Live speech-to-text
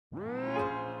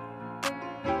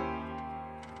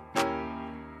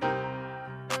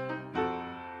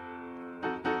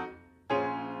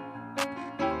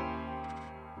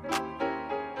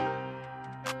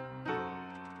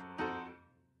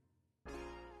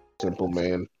Simple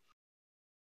man.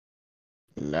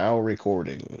 Now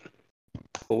recording.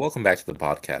 Well, welcome back to the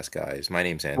podcast, guys. My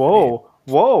name's Anthony. Whoa,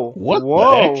 What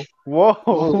the heck? whoa,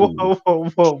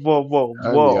 Whoa.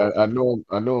 whoa. I mean,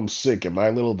 I know I'm sick. Am I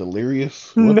a little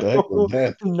delirious? What the heck was No,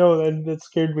 that? no, that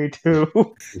scared me too.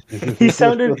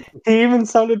 He even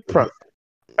sounded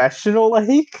professional,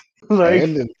 like,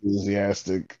 And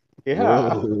enthusiastic.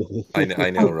 yeah. Whoa.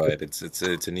 I know, right? It's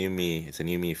a new me. It's a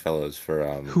new me, fellows, for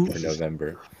Who-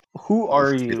 November. Who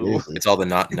are you? It's all the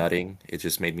not nutting. It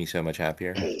just made me so much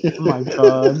happier. Oh my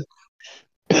god.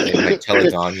 And my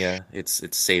telegania, it's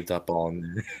saved up on.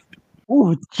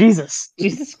 Ooh, Jesus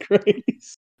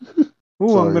Christ. Ooh, I'm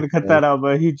Sorry, gonna cut that out,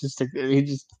 but he just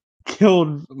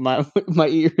killed my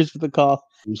ears with a cough.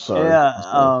 I'm sorry. Yeah.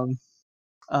 I'm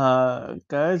sorry.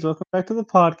 Guys, welcome back to the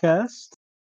podcast.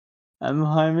 I'm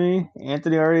Jaime.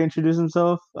 Anthony already introduced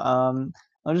himself. I'll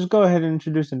just go ahead and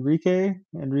introduce Enrique.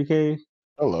 Enrique,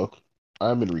 Hello.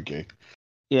 I'm Enrique.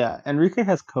 yeah, Enrique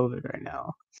has COVID right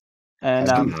now. And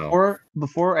I do.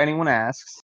 before anyone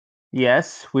asks,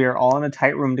 yes, we are all in a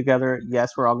tight room together.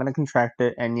 Yes, we're all gonna contract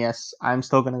it, and yes, I'm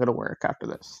still gonna go to work after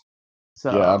this.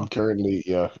 So Yeah, I'm currently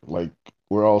like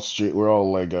we're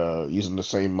all like using the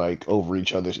same mic over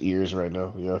each other's ears right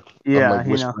now. Yeah. I'm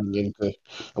like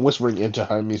I'm whispering into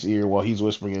Jaime's ear while he's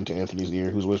whispering into Anthony's ear,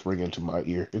 who's whispering into my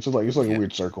ear. It's like a Yeah.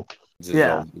 weird circle.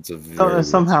 Yeah. It's a very So, weird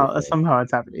somehow circle.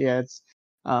 it's happening. Yeah, it's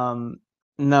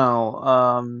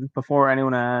no. Before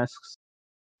anyone asks,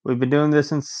 we've been doing this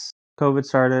since COVID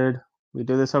started. We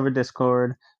do this over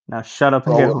Discord. Now shut up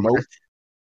and We're get all over remote. it.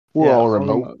 We're Yeah, all all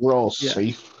remote. remote. We're all Yeah.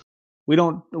 safe. We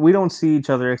don't see each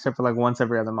other except for like once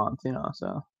every other month,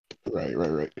 so. Right.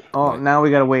 Oh, Right. now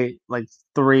we gotta wait like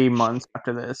 3 months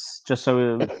after this, just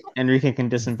so Enrique can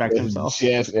disinfect himself.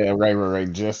 Yes, yeah,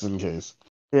 right. Just in case.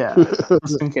 Yeah,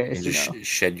 just in And case, just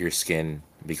shed your skin,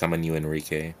 become a new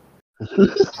Enrique.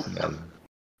 And then,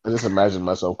 I just imagine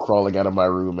myself crawling out of my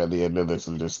room at the end of this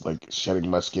and just like shedding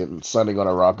my skin, sunning on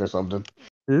a rock or something,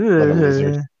 like a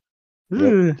lizard.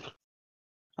 Yep.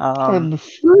 I'm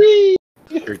free.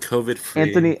 you're COVID free.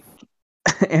 Anthony,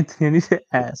 Anthony, I need to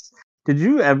ask: did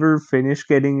you ever finish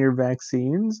getting your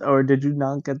vaccines, or did you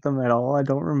not get them at all? I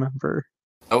don't remember.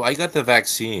 Oh, I got the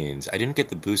vaccines. I didn't get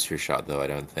the booster shot though. I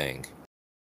don't think.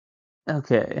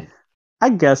 Okay, I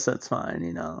guess that's fine.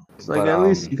 It's like But at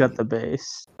least you got the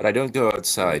base. But I don't go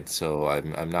outside, so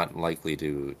I'm not likely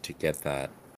to get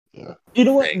that. Yeah. You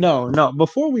know what? thing. No.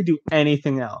 Before we do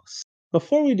anything else,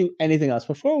 before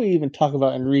we even talk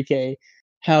about Enrique,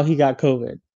 how he got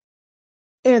COVID,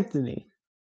 Anthony,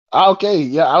 Okay,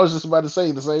 yeah, I was just about to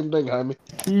say the same thing, Jaime.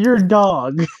 your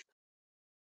dog. I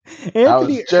was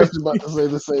Anthony, just about to say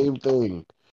the same thing.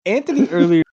 Anthony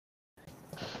earlier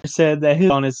said that he's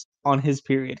on his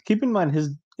period. Keep in mind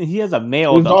he has a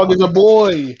male His dog is a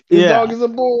boy. His Yeah. dog is a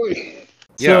boy.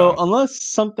 So Yeah. unless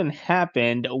something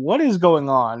happened, what is going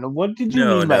on? What did you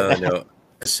mean by that? No.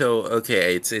 So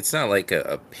okay, it's not like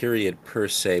a period per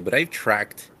se, but I've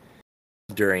tracked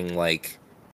during like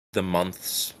the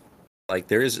months. Like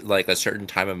there is like a certain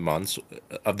time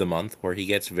of the month where he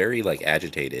gets very like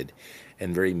agitated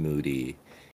and very moody,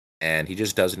 and he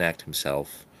just doesn't act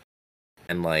himself.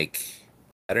 And like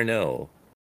I don't know,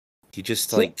 he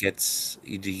just like gets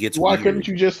Why weird. couldn't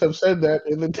you just have said that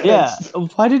in the text? Yeah.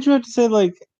 Why did you have to say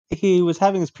like he was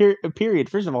having his period?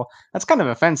 First of all, that's kind of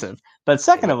offensive. But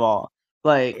second of all,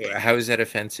 like, How is that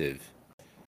offensive?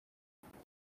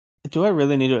 do I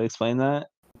really need to explain that?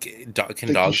 Can you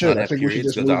dogs should. not I have think we should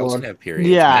periods? just No, move dogs on. can have periods.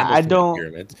 Yeah, Man I doesn't have don't.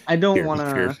 pyramids. I don't want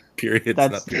to. Periods,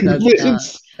 That's not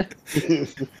periods.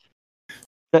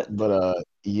 But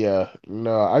yeah,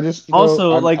 no, I just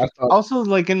also I thought also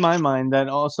like in my mind that it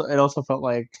also felt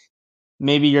like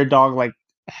maybe your dog like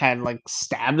had like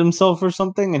stabbed himself or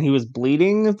something and he was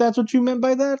bleeding, if that's what you meant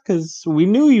by that, because we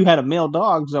knew you had a male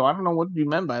dog, so I don't know what you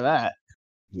meant by that.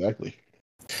 exactly.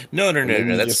 No. Maybe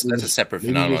he That's just a separate maybe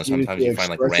he phenomenon. just needed Sometimes to you find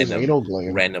like express his anal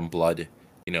gland. random blood.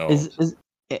 You know, Is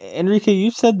Enrique,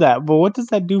 you said that, but what does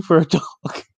that do for a dog?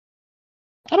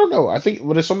 I don't know. I think,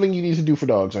 but it's something you need to do for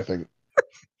dogs. I think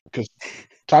because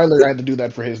Tyler had to do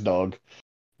that for his dog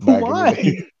back in the Why?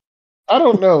 day. I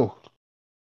don't know.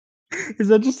 Is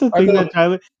that just a I thing know.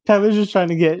 that Tyler's just trying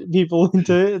to get people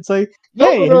into it? It's like, No,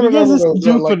 hey, have you guys listened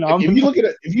to Like Phenomenal?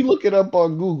 if you look it up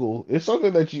on Google, it's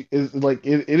something that you is like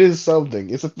it is something.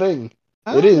 It's a thing.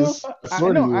 I It don't know. is. I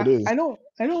swear to you, it is. I don't.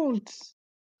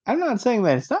 I'm not saying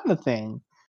that it's not a thing.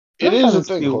 It I'm is trying a to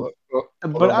thing. see, Hold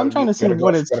on, but I'm trying to see gotta go.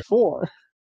 what it's for.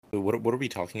 what are we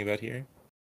talking about here?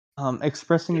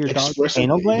 Expressing your dog's Expressing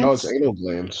anal your dog's glands. anal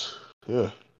glands.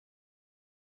 Yeah.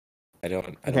 I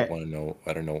don't Okay. want to know.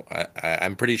 I don't know.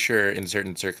 I'm pretty sure in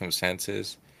certain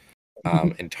circumstances,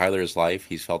 in Tyler's life,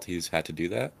 he's felt he's had to do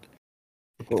that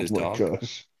with his dog.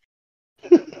 Gosh.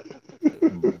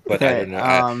 But I don't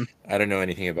know. I don't know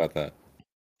anything about that.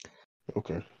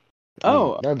 Okay.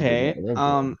 Oh, okay.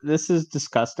 This is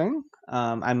disgusting.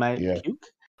 I might puke,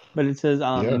 but it says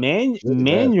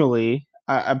manually.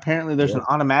 Apparently, there's an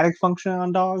automatic function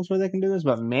on dogs where they can do this,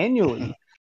 but manually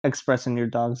expressing your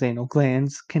dog's anal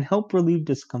glands can help relieve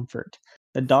discomfort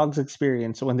the dogs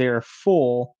experience when they are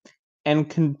full, and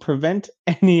can prevent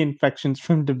any infections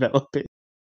from developing.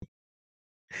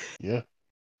 Yeah.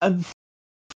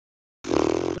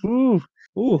 Ooh,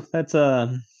 that's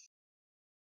I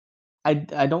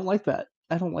don't like that.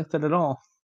 I don't like that at all.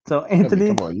 So Anthony, I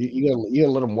mean, come on, you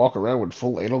gotta let them walk around with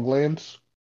full anal glands.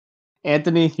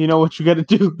 Anthony, you know what you got to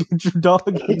do? Get your dog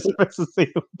to express his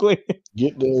anal glands.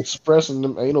 Get to expressing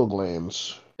them anal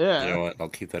glands. Yeah. You know what? I'll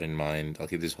keep that in mind. I'll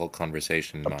keep this whole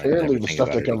conversation in mind. Apparently, the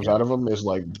stuff that comes out of them is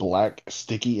like black,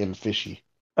 sticky, and fishy.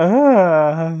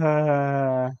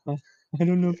 I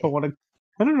don't know if I want to.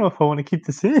 I don't know if I want to keep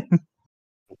this in.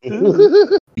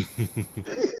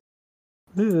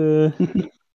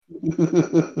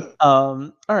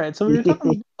 All right. So we were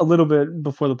talking a little bit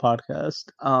before the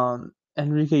podcast.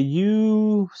 Enrique,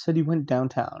 you said you went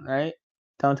downtown, right?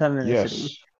 Downtown in the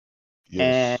city. Yes.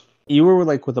 And you were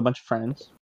like with a bunch of friends,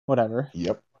 whatever.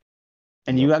 Yep.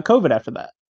 And you got COVID after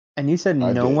that. And you said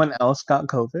no one else got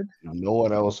COVID? No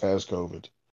one else has COVID.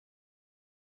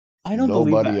 I don't believe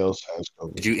that. Nobody else has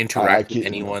COVID. Did you interact with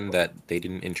anyone that they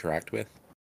didn't interact with?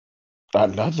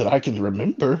 Not that I can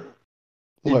remember.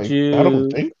 Did you? I don't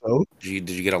think so. Did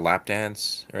you get a lap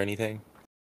dance or anything?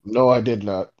 No, I did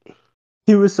not.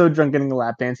 He was so drunk getting a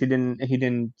lap dance, he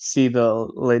didn't see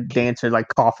the dancer like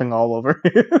coughing all over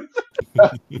him.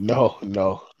 No.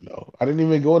 I didn't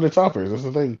even go in the toppers. That's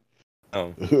the thing.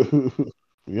 Oh.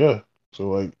 Yeah. So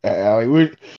like,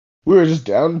 we were just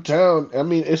downtown. I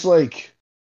mean, it's like,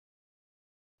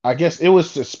 I guess it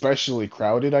was especially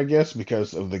crowded, I guess,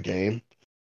 because of the game.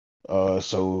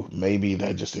 So maybe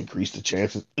that just increased the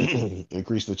chances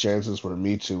for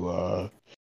me to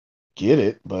get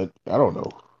it, but I don't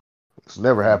know. It's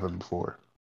never happened before.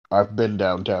 I've been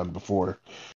downtown before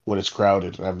when it's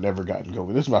crowded, and I've never gotten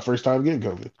COVID. This is my first time getting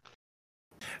COVID.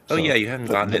 Oh, yeah, you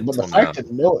haven't gotten it. But the fact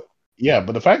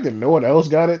that no one else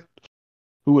got it,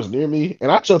 who was near me,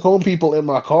 and I took home people in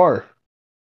my car,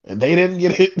 and they didn't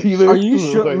get it either. Are you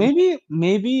sure? Like,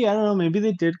 maybe I don't know. Maybe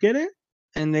they did get it,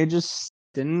 and they just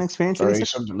didn't experience it.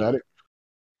 Asymptomatic.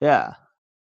 Yeah.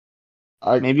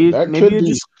 Maybe you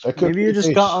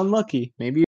just got unlucky.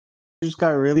 Maybe you just got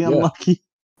really unlucky.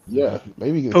 Yeah,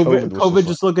 maybe COVID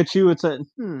just look at you and said,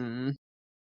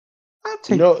 I'll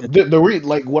take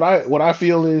what I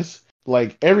feel is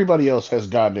like everybody else has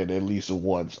gotten it at least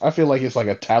once. I feel like it's like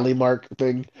a tally mark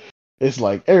thing. It's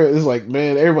like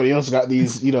man, everybody else got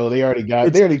these. They already got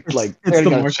a check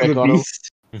on them.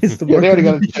 They already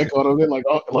got a check on them. They're like,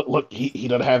 oh look, he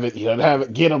doesn't have it. He doesn't have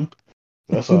it. Get him.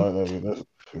 That's all. I mean,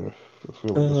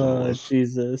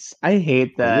 Jesus, I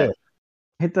hate that. Yeah.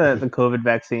 I hate the COVID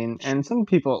vaccine, and some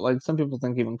people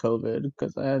think even COVID,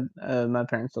 because I had my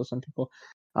parents told some people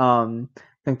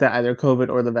think that either COVID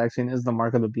or the vaccine is the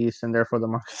mark of the beast, and therefore the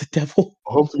mark of the devil.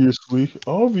 Obviously,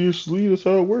 that's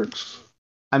how it works.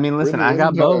 I mean, listen, I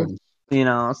got both,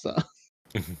 so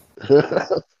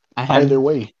either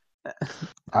way,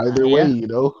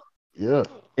 yeah.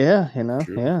 Yeah.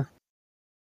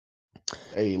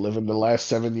 Hey, living the last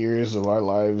 7 years of our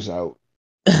lives out,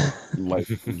 like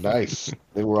nice.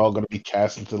 Then we're all gonna be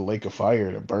cast into the lake of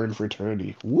fire to burn for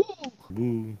eternity. Woo!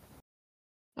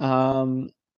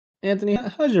 Anthony,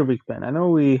 how's your week been? I know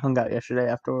we hung out yesterday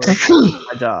after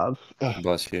my job.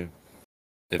 Bless you.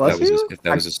 If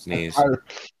that was a sneeze. I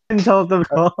didn't tell them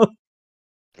all.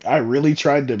 I really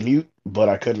tried to mute, but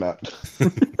I could not.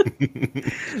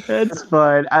 That's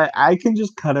fine. I can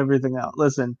just cut everything out.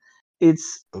 Listen,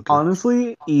 it's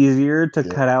honestly easier to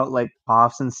cut out like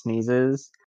coughs and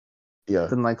sneezes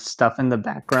than like stuff in the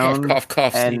background.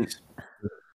 Cough, sneeze.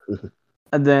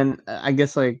 And then I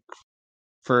guess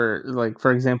for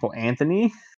example,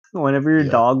 Anthony, whenever your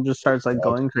dog just starts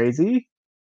going crazy,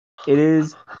 it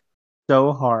is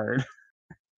so hard.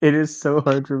 It is so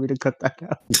hard for me to cut that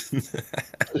out.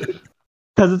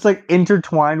 Because it's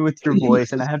intertwined with your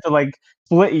voice, and I have to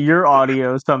split your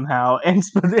audio somehow and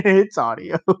split its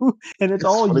audio, and it's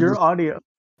all your audio.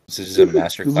 This is a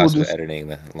masterclass of editing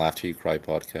the Laugh Till You Cry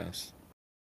podcast.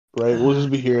 Right, we'll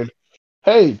just be hearing,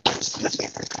 hey,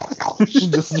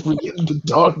 the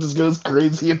dog just goes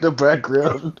crazy in the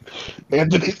background.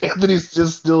 Anthony's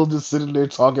still sitting there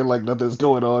talking like nothing's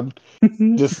going on.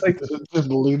 Just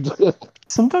leans.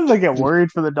 Sometimes I get worried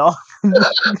for the dog.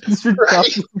 It's your dog.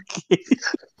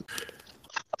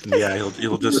 Yeah,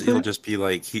 he'll just be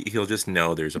like he'll just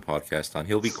know there's a podcast on.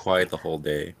 He'll be quiet the whole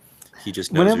day. He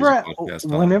just knows there's a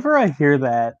podcast on. Whenever I hear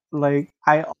that, like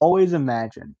I always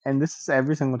imagine, and this is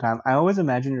every single time, I always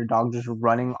imagine your dog just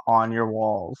running on your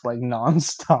walls like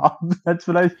nonstop. That's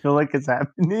what I feel like is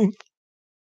happening.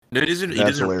 No, he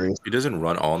doesn't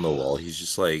run on the wall. He's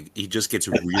just like he just gets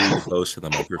really close to the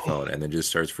microphone and then just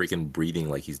starts freaking breathing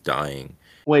like he's dying.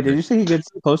 Wait, did you say he gets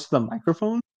close to the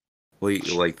microphone?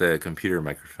 Like the computer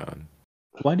microphone.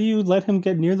 Why do you let him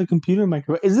get near the computer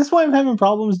microphone? Is this why I'm having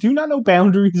problems? Do you not know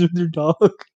boundaries with your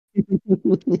dog?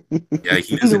 Yeah,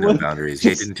 he doesn't know boundaries.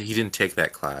 He didn't take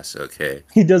that class. Okay.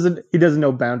 He doesn't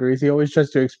know boundaries. He always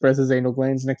tries to express his anal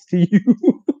glands next to you.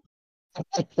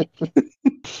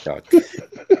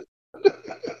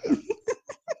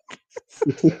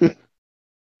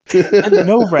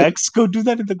 No, Rex, go do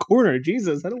that in the corner.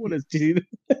 Jesus, I don't want to do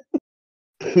that.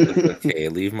 Okay,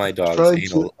 leave my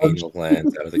dog's anal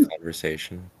glands out of the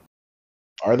conversation.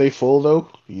 Are they full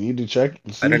though? You need to check.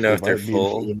 I don't know if they're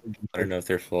full. I don't know if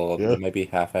they're full. Yeah. They might be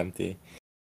half empty.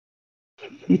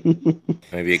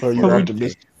 Maybe. Are you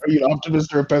an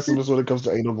optimist or a pessimist when it comes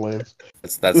to anal glands?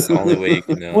 That's the only way you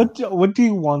can know. What do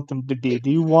you want them to be?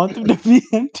 Do you want them to be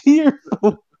empty or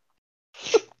full?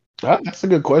 That's a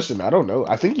good question. I don't know.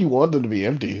 I think you want them to be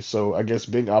empty, so I guess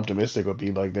being optimistic would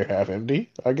be like they're half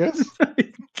empty. I guess.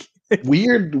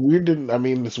 Weird. I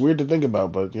mean, it's weird to think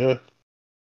about, but yeah.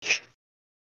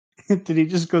 Did he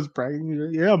just goes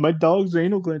bragging? Yeah, my dog's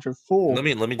anal glands are full. Let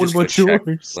me just go check.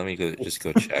 Let me just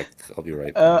go check. I'll be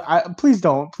right back. Please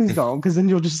don't, because then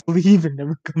you'll just leave and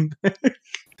never come back.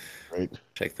 Right.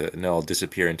 Check I'll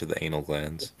disappear into the anal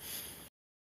glands.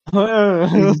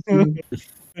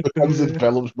 Becomes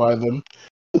enveloped by them.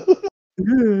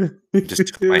 Just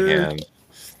took my hand.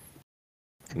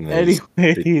 Anyways,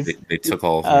 they took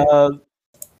all of me.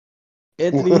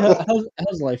 Anthony,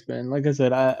 how's life been? Like I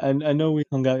said, I know we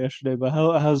hung out yesterday, but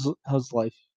how's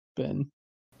life been?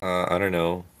 I don't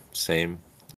know. Same,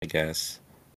 I guess.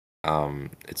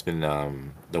 It's been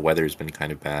the weather's been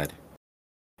kind of bad,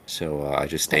 so I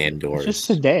just stay indoors. It's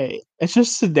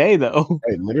just today, though.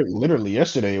 Right, literally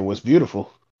yesterday it was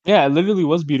beautiful. Yeah, it literally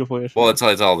was beautiful yesterday. Well, it's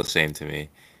all the same to me.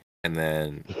 And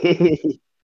then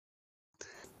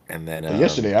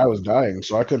yesterday I was dying,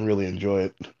 so I couldn't really enjoy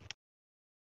it.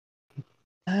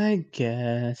 I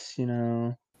guess,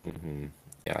 Mm-hmm.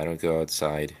 Yeah, I don't go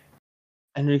outside.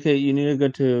 Enrique, you need to go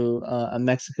to a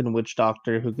Mexican witch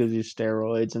doctor who gives you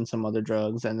steroids and some other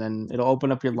drugs, and then it'll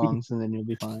open up your lungs, and then you'll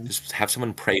be fine. Just have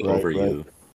someone pray over you.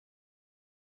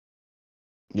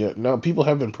 Yeah, no, people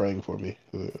have been praying for me.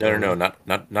 No,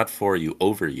 not for you,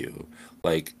 over you.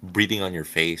 Like breathing on your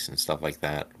face and stuff like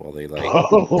that while they like.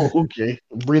 Oh, okay.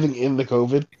 Breathing in the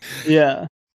COVID. Yeah,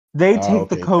 they take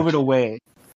the COVID away.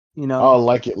 Oh,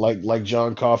 like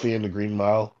John Coffey in the Green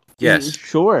Mile. Yes.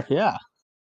 Sure. Yeah.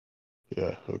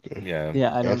 Yeah. Okay. Yeah.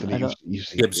 Yeah. I don't. He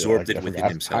absorbed it within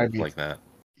himself like that.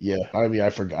 Yeah. I mean, I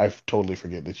totally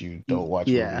forget that you don't watch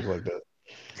movies like that.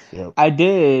 Yeah. I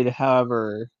did,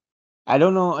 however. I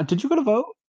don't know. Did you go to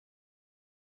vote?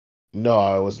 No,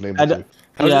 I wasn't able to.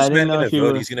 How's this man gonna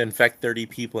vote? He's gonna infect 30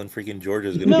 people in freaking Georgia.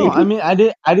 I mean, I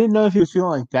didn't know if he was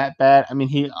feeling like that bad. I mean,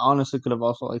 he honestly could have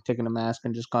also like taken a mask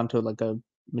and just gone to like a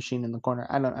machine in the corner.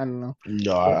 I don't know.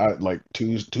 No, I like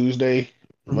Tuesday,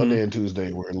 Monday and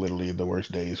Tuesday were literally the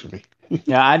worst days for me.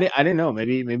 Yeah, I didn't know.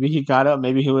 Maybe he got up.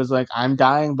 Maybe he was like, I'm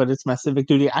dying, but it's my civic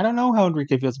duty. I don't know how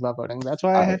Enrique feels about voting. That's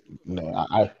why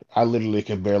I literally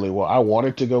could barely walk. I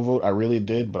wanted to go vote. I really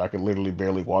did, but I could literally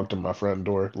barely walk to my front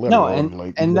door.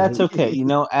 And that's okay.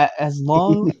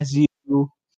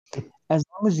 As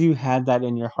long as you had that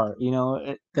in your heart,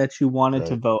 that you wanted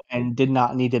to vote and did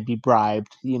not need to be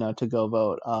bribed, to go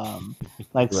vote.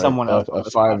 Like someone else. A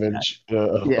 5-inch. A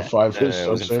 5-inch. It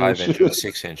wasn't 5 inches,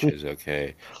 6 inches.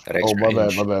 Okay. That extra my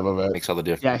bad. Makes all the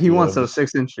difference. Yeah, he wants those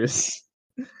 6 inches.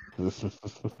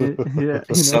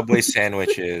 Subway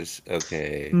sandwiches.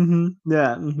 Okay.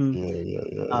 Yeah.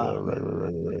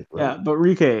 Right. Yeah, but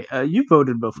Rike, you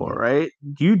voted before, right?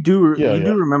 You do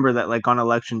remember that, like on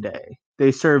election day,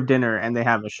 they serve dinner and they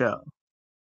have a show.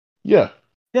 Yeah.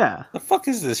 Yeah. The fuck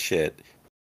is this shit?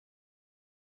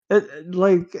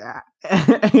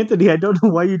 Anthony, I don't know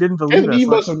why you didn't believe us. He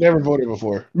must have never voted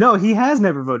before. No, he has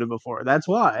never voted before. That's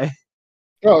why.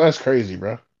 Oh, that's crazy,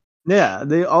 bro. Yeah,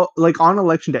 they all on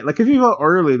election day. Like if you vote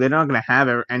early, they're not going to have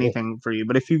anything for you.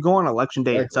 But if you go on election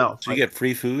day itself, so you get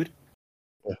free food.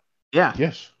 Yeah.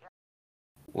 Yes.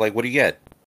 Like, what do you get?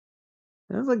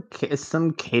 There's like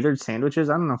some catered sandwiches.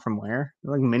 I don't know from where.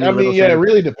 Like mini I little mean, yeah, it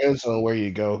sandwiches. really depends on where you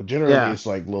go. Generally, Yeah. it's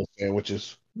like little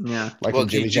sandwiches, Yeah. like Well, from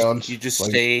do Jimmy John's. you just Like,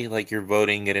 stay like you're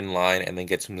voting, get in line, and then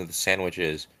get some of the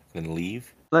sandwiches and then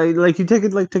leave? Like you take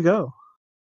it like to go.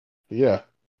 yeah,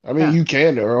 I mean, Yeah. you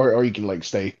can, or you can like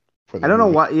stay for I the don't know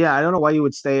movie. why. Yeah, I don't know why you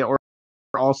would stay or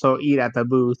also eat at the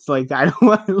booth. Like I don't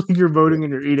want like you're voting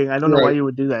and you're eating. I don't know why Right. you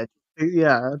would do that.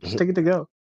 Yeah, just take it to go.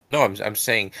 No, I'm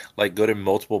saying like go to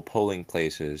multiple polling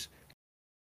places.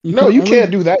 You No, can you only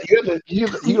can't do that. You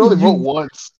can only vote you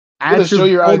once. You gotta at your show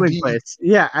your polling ID. place.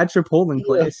 Yeah, at your polling Yeah,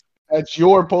 place. that's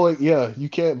your polling. Yeah, you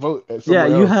can't vote at Yeah,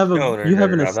 somewhere else. you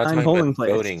have an I'm not assigned talking about polling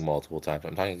place. voting multiple times.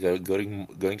 I'm talking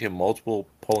going to multiple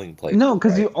polling places. No,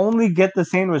 because right? you only get the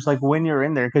sandwich like when you're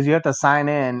in there because you have to sign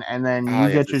in and then Ah, you you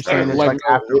have get to your sign sandwich in. Like like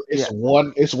no, after.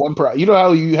 Yeah, it's one per. You know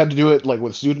how you had to do it like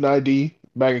with student ID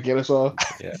back in Kennesaw.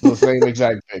 Yeah, It's the same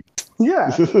exact thing.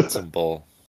 yeah. some bull.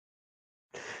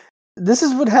 This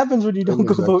is what happens when you don't Same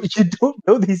go exact- vote. You don't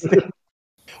know these things.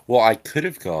 Well, I could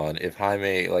have gone if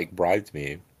Jaime like bribed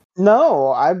me.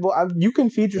 No, you can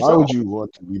feed Why yourself. would you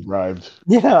want to be bribed?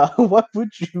 Yeah, what would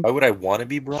you? Why would I want to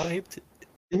be bribed?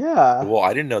 Yeah, Well,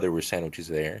 I didn't know there were sandwiches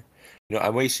there.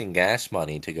 I'm wasting gas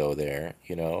money to go there.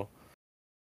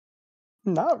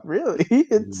 not really.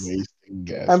 It's. Wasting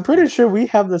gas. I'm pretty sure we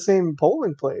have the same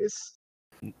polling place.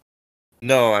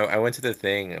 No, I went to the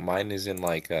thing. Mine is in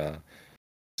like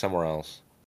somewhere else.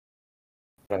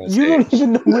 You don't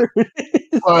even know where it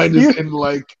is. Mine You- is in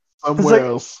like somewhere like-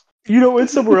 else. You know,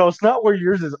 it's somewhere else, not where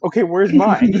yours is. Okay, where's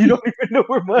mine? You don't even know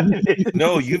where mine is.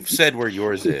 No, you've said where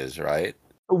yours is, right?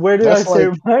 Where did That's I say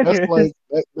like mine that's is? like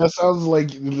that sounds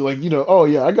like oh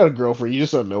yeah, I got a girlfriend. You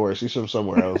just don't know her. She's from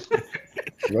somewhere else.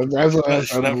 That's what that She's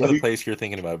sounded not from the like. place you're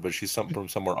thinking about, but she's from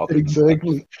somewhere other than that.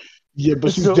 Exactly. Yeah,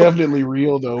 but she's So- definitely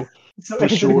real though. So For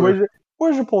Anthony, sure.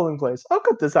 where's your polling place? I'll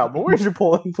cut this out, but where's your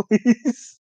polling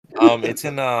place? It's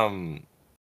in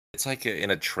it's like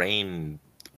in a train,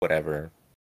 whatever.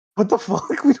 What the fuck?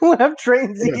 We don't have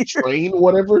trains In a here. train,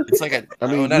 whatever. It's like I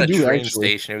mean, not you a do train actually.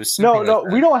 station. It was No, something no,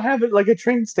 like we that. don't have it like a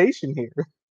train station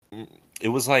here. It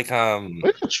was like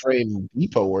There's a train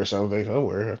depot or something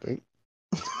somewhere, I think.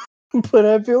 But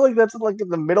I feel like that's like in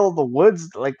the middle of the woods,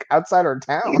 like outside our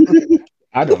town.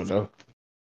 I don't know.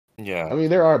 yeah. I mean,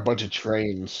 there are a bunch of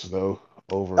trains though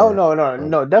over. Oh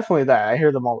no, definitely that. I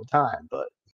hear them all the time, but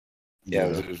Yeah,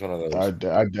 it was one of those.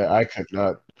 I could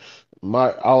not.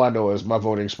 All I know is my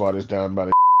voting spot is down by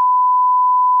the.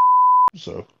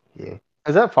 So yeah,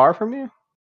 is that far from you?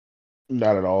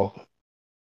 not at all.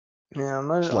 Yeah,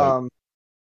 It's like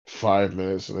 5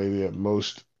 minutes maybe at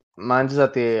most. mine's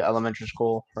at the elementary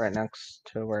school right next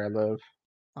to where I live.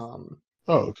 Oh,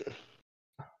 okay.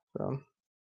 So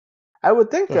I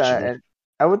would think Gotcha.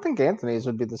 I would think Anthony's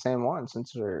would be the same one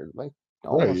since we're like Right,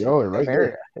 almost in y'all the are same right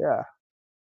area. there.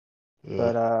 Yeah.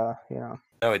 Yeah.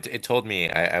 But No, it told me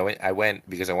I went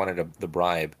because I wanted the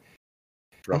bribe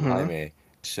from Mhm. Jaime.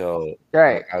 So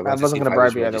right. I I went to wasn't see if gonna I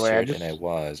was bribe you either way. I registered, just and I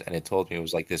was, and it told me it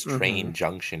was like this train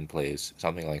junction place,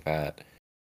 something like that.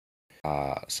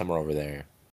 Somewhere over there.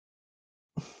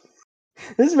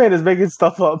 this man is making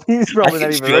stuff up. He's I probably can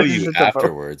not even show you registered to vote.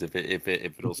 afterwards if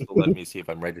it'll still let me see if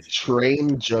I'm registered.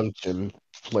 Train junction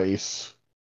place.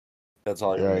 That's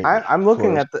all. Right. I'm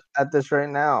looking course. at this right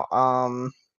now.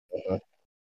 Uh,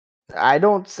 I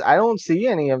don't see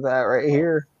any of that right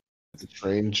here. the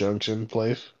train junction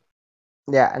place.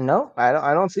 Yeah, no, I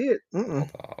don't see it. Mm-mm.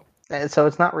 Hold up. And so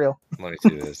it's not real. Let me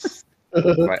see this.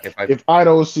 If I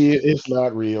don't see it, it's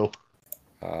not real.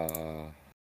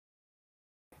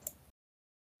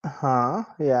 Huh?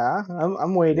 Yeah,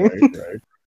 I'm waiting. Right.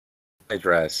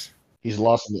 Address. He's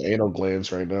lost in the anal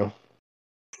glands right now.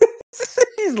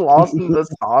 He's lost in the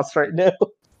sauce right now.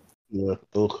 Yeah.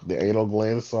 Ugh, the anal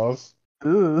gland sauce.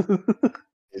 Ooh.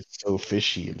 It's so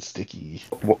fishy and sticky.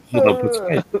 Hold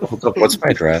up, what's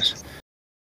my address?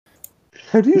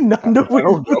 How do you not know I where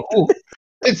don't know.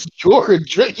 It's your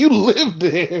address. You live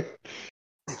there.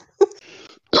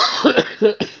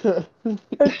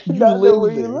 you not know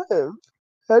where you live?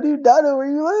 How do you not know where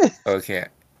you live?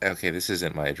 Okay, this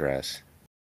isn't my address.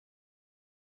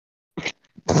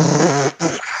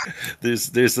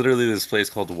 There's literally this place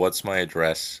called What's My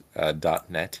Address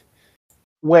 .net.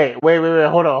 Wait.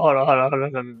 Hold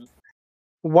on.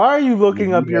 Why are you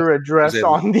looking up your address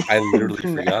on the I literally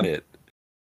internet? forgot it.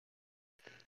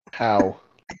 How?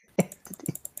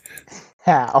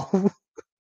 How?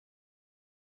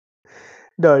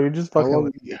 No, you're just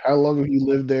fucking. How long have you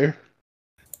lived there?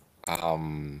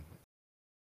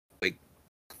 Like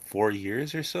 4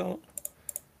 years or so.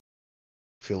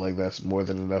 I feel like that's more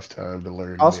than enough time to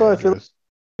learn. Also, the I feel address.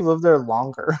 like you live there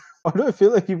longer. Why do I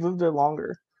feel like you've lived there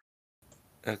longer?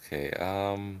 Okay.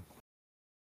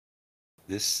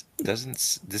 This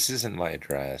isn't my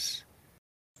address.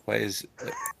 Why is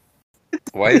the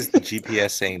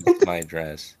GPS saying this is my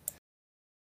address?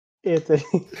 Anthony.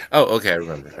 Oh, okay. I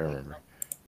remember.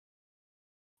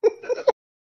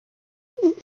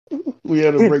 We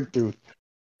had a breakthrough.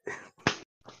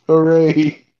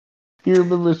 Hooray! He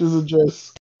remembers his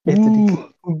address.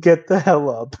 Anthony, get the hell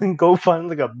up and go find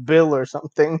like a bill or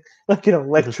something, like an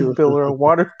electric bill or a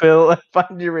water bill, and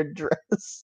find your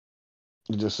address.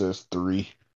 It just says 3.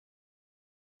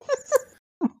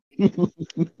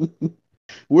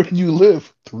 Where do you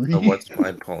live? 3. So what's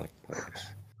my polling place?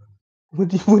 What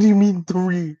do you mean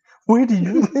 3? Where do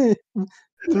you live?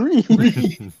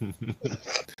 3.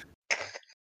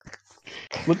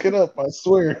 Look it up. I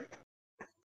swear,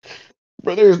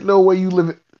 bro. There's no way you live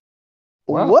it.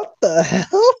 Wow. What the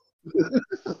hell?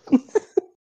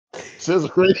 It says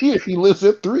right here he lives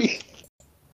at 3.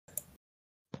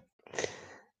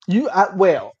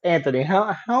 Well, Anthony,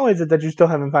 how is it that you still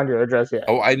haven't found your address yet?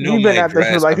 Oh, I know You've my been at this for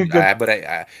address. like a good.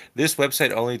 But this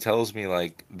website only tells me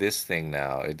like this thing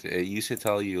now. It used to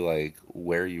tell you like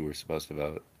where you were supposed to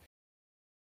vote.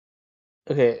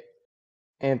 Okay,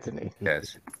 Anthony,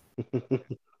 Yes.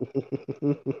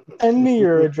 send me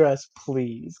your address,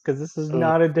 please, because this is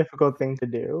not a difficult thing to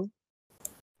do.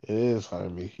 It is,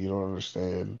 Jaime. You don't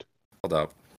understand. Hold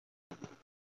up.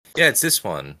 Yeah, it's this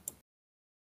one.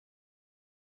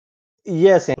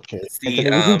 Yes, Okay. It's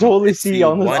Anthony, we can totally see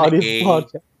on this audio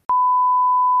podcast.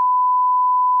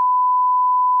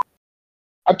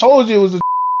 I told you it was a.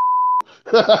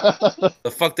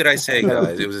 The fuck did I say,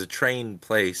 guys? It was a train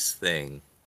place thing.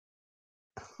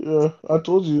 Yeah, I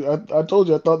told you. I told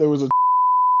you. I thought there was a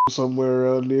somewhere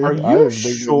around here. Are you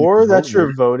sure that's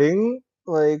your voting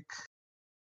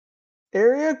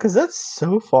area? Because that's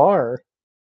so far.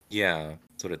 Yeah,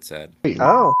 that's what it said.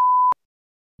 Oh,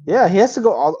 yeah, he has to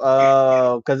go all.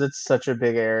 Oh, because it's such a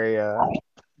big area.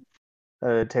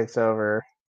 It takes over.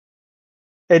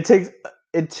 It takes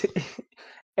it.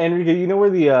 Enrique, you know where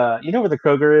the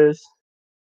Kroger is?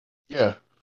 Yeah.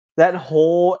 That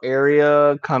whole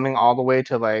area coming all the way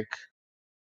to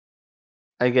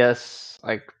I guess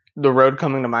the road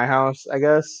coming to my house, I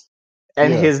guess,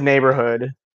 and his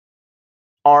neighborhood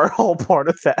are all part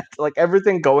of that. Like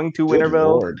everything going to Good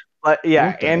Winterville, Lord.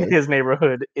 yeah, and his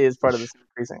neighborhood is part of the same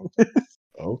precinct.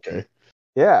 Okay.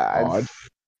 Yeah. Odd.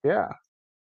 Yeah.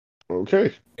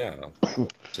 Okay. Yeah.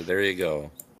 So there you go.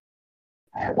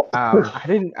 I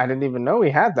didn't even know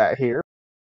we had that here.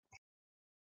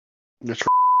 The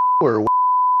or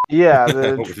Yeah.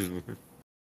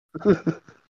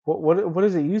 What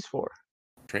is it used for?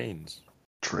 Trains.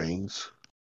 Trains.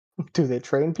 Do they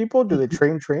train people? Do they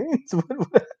train trains?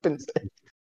 What happens there?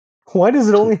 Why does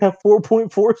it only have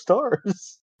 4.4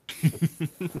 stars?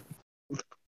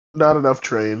 Not enough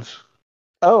trains.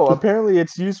 Oh, apparently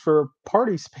it's used for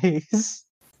party space.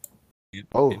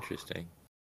 Oh, interesting.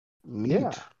 Neat.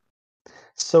 Yeah.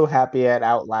 So happy it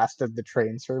outlasted the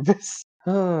train service.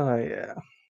 Oh yeah.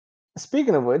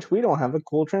 Speaking of which, we don't have a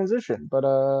cool transition, but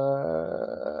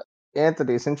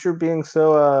Anthony, since you're being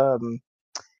so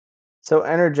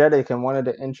energetic and wanted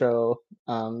to intro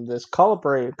this call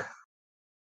break.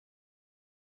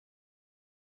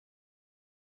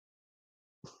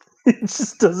 It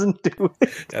just doesn't do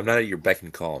it. I'm not at your beck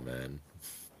and call, man.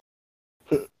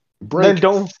 Break.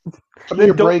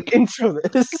 Then don't intro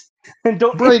this. And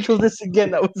don't intro this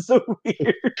again. That was so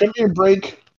weird. Come here,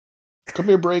 break. Come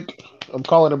here, break. I'm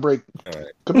calling a break. All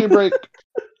right. Come here, break.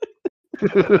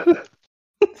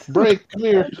 Break. Come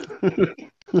here.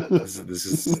 This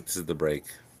is the break.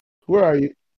 Where are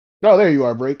you? No, there you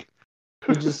are, break.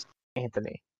 You just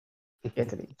Anthony,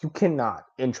 you cannot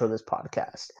intro this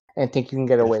podcast and think you can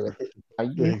get away with it.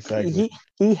 Exactly.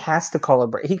 He has to call a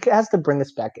break. He has to bring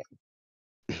us back in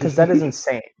because that is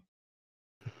insane.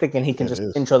 Thinking he can just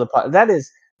intro the pod. That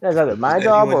is either my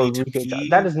job or Enrique's job.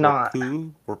 That is not.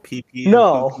 Or pee.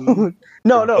 No,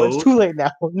 no, it's too late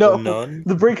now. No, none.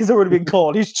 The break has already been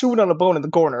called. He's chewing on a bone in the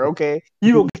corner. Okay,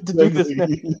 you don't get to do this now.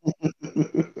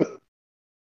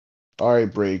 All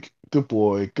right, break. Good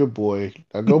boy. Good boy.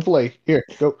 Now go play. Here,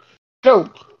 go. Go.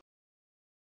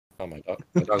 Oh my god.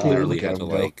 My dog literally had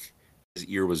to his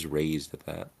ear was raised at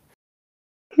that.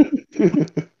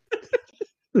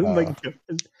 Oh my god.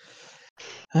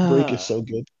 Break is so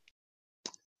good.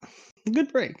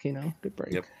 Good break, good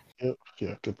break. Yep.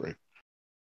 Yeah, good break.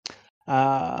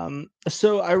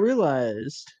 So I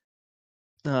realized,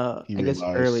 I guess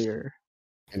earlier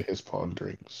in his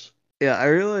ponderings. Yeah, I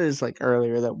realized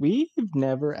earlier that we've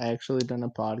never actually done a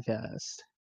podcast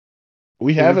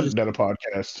We haven't done a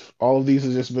podcast. All of these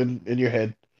has just been in your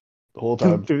head the whole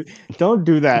time. Don't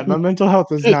do that. My mental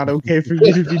health is not okay for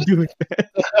you to be doing that.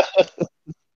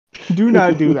 Do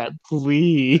not do that,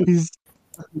 please.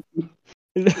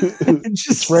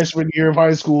 It's freshman year of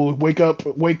high school. Wake up,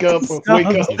 wake up, wake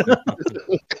up.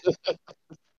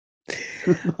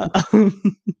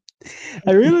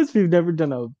 I realize we've never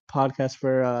done a podcast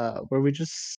where we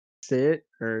just sit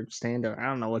or stand or I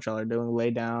don't know what y'all are doing, lay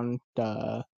down,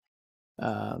 where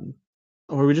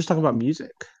we just talk about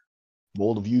music.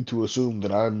 Bold of you to assume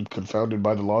that I'm confounded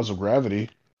by the laws of gravity.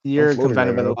 You're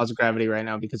confounded by the laws of gravity right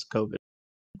now because of COVID.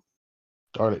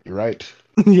 Darn it, you're right.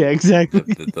 Yeah, exactly.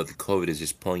 The COVID is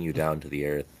just pulling you down to the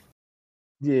earth.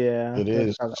 Yeah, it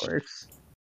is. That's how that works.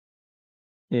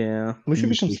 Yeah, we should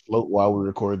usually float while we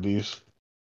record these.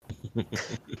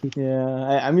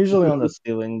 Yeah, I'm usually on the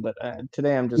ceiling, but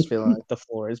today I'm just feeling like the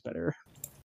floor is better.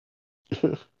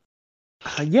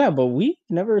 Yeah, but we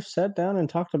never sat down and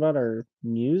talked about our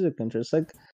music interests.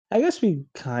 Like, I guess we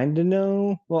kind of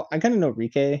know. Well, I kind of know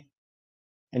Rike,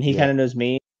 and he kind of knows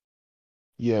me.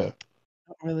 Yeah.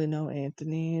 I don't really know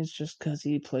Anthony. It's just because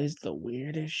he plays the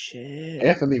weirdest shit.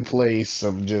 Anthony plays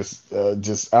some just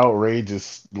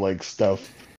outrageous like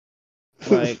stuff.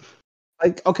 Like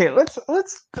okay, let's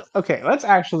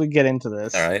actually get into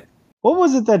this. All right. What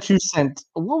was it that you sent?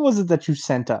 What was it that you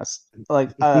sent us?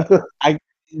 Like,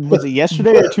 was it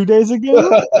yesterday or 2 days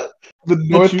ago? The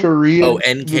North Korean. Oh,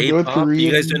 NK pop.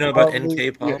 You guys don't know about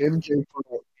NK pop? Yeah, NK pop.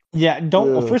 Yeah,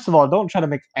 don't. First of all, don't try to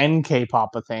make NK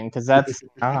pop a thing because that's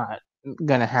not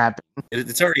gonna happen.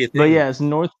 It's already a thing. But yeah, it's in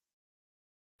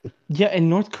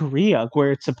North Korea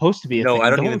where it's supposed to be a thing. No, I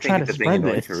don't even think it's a thing in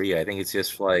North Korea. I think it's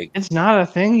just like it's not a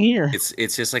thing here.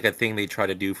 It's just like a thing they try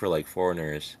to do for like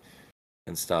foreigners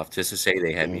and stuff, just to say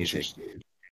they have music.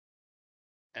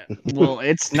 Well,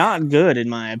 it's not good in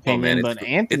my opinion, but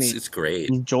Anthony it's great.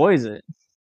 Enjoys it.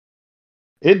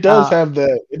 It does have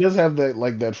that. It does have that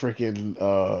like that freaking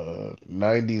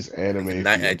 90s anime.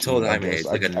 I told him it's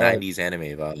like a 90s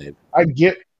anime vibe. I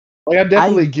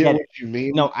definitely get what you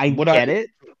mean. No, I get it,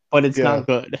 but it's not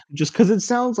good. Just because it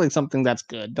sounds like something that's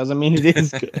good doesn't mean it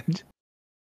is good.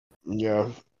 Yeah,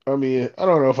 I mean, I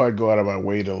don't know if I'd go out of my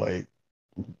way to like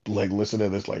listen to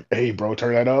this. Like, hey, bro,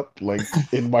 turn that up, like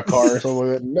in my car or something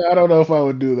like that. No, I don't know if I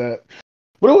would do that.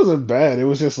 But it wasn't bad. It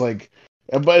was just like,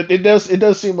 but it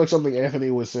does seem like something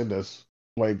Anthony would send us,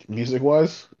 like music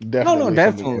wise.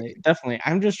 Definitely.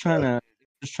 I'm just trying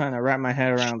to wrap my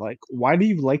head around like, why do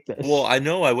you like this? Well, I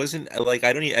know I wasn't like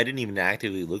I didn't even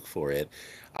actively look for it.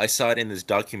 I saw it in this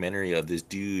documentary of this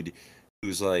dude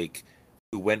who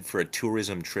went for a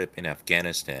tourism trip in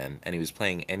Afghanistan, and he was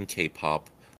playing NK pop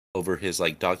over his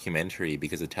like documentary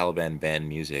because the Taliban banned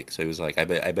music. So he was like, I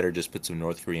better just put some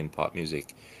North Korean pop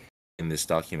music in this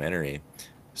documentary.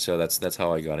 So that's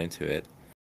how I got into it.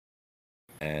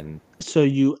 And so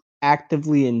you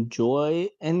actively enjoy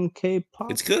NK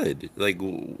pop? It's good. Like,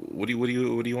 what do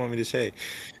you want me to say?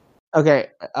 Okay,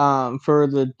 for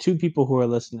the 2 people who are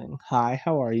listening, hi,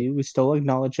 how are you? We still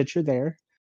acknowledge that you're there.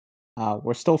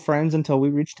 We're still friends until we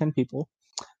reach 10 people.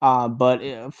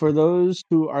 But for those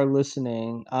who are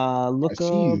listening, look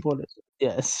up what is it?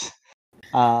 Yes.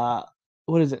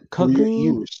 What is it?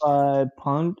 Cuckoo by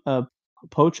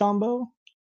Pochambo?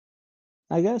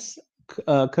 I guess.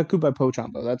 Cuckoo by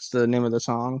Pochambo. That's the name of the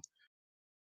song.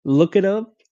 Look it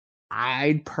up.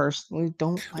 I personally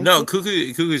don't like No, it.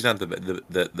 Cuckoo's not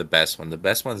the best one. The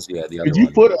best one's the other one. Did you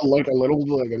put a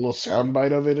little sound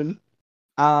bite of it in?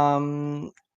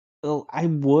 Well, I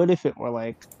would if it were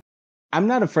like. I'm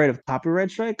not afraid of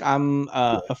copyright strike. I'm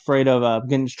afraid of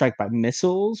getting struck by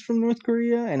missiles from North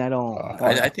Korea, and I don't.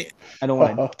 I don't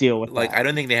want to deal with like. that. I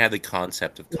don't think they have the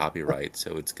concept of copyright,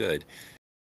 so it's good.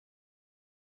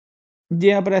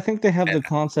 Yeah, but I think they have the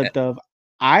concept of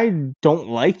I don't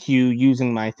like you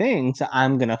using my things. So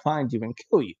I'm gonna find you and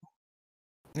kill you.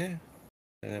 Yeah,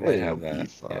 they might have that.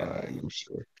 Fine, I'm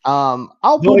sure.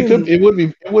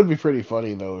 It would be pretty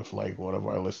funny though if like one of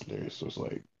our listeners was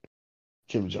like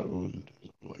Kim Jong-un,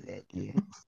 like that. You know?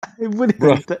 I would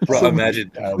bro,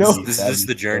 imagine this is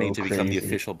the journey to become the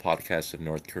official podcast of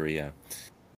North Korea.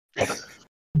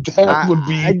 That would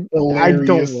be hilarious. I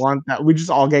don't want that. We just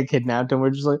all get kidnapped, and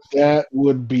we're just like that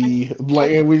would be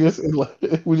like, and we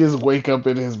just wake up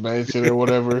in his mansion or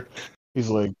whatever. He's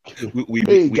like,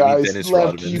 "Hey guys,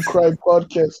 Laugh to You Cry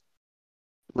podcast,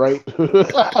 right?"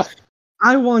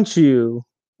 I want you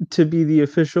to be the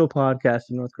official podcast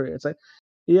in North Korea. It's like,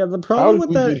 yeah, the problem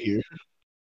with that.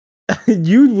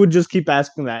 you would just keep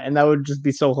asking that, and that would just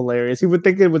be so hilarious. He would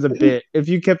think it was a bit if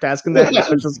you kept asking that. It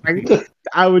was just like,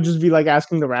 I would just be like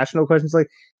asking the rational questions, like,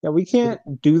 "Yeah, we can't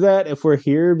do that if we're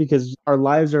here because our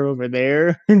lives are over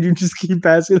there," and you just keep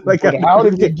asking like, but how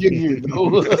did we get here?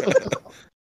 Though?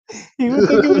 He would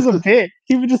think it was a bit.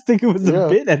 He would just think it was a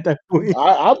bit at that point.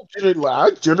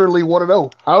 I generally want to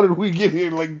know, how did we get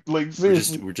here? Like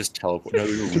seriously, we're just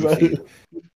teleporting.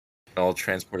 All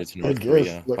transported to North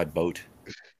Korea by boat.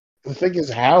 The thing is,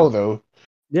 how though?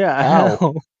 Yeah,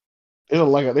 how? There's a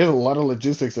lot of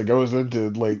logistics that goes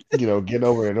into getting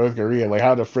over in North Korea. Like,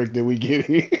 how the frick did we get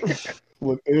here? I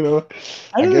guess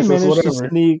they managed to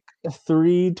sneak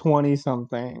 320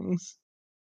 somethings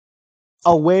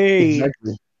away.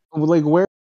 Exactly. Like, where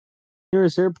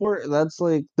nearest airport? That's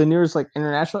like the nearest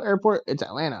international airport. It's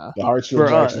Atlanta. The Hartsfield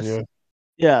Jackson,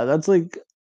 yeah, that's like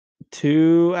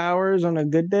 2 hours on a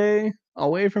good day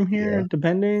away from here,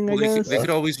 depending. I guess they could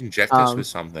always inject us with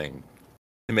something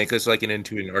to make us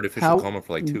into an artificial coma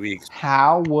for 2 weeks.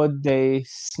 How would they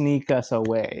sneak us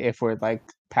away if we're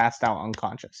passed out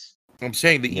unconscious? I'm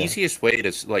saying the easiest way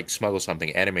to smuggle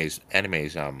something. Animes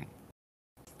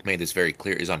made this very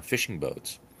clear, is on fishing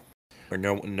boats, where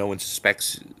no one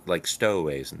suspects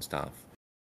stowaways and stuff.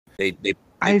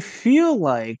 I feel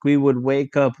like we would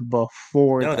wake up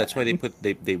before. No, that's why they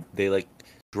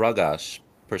drug us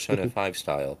Persona 5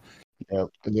 style. Yeah,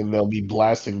 and then they'll be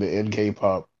blasting the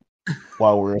NK-pop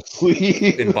while we're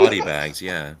asleep in body bags.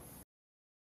 Yeah.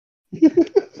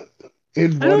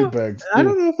 In body bags. I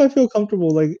don't know if I feel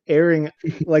comfortable airing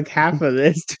half of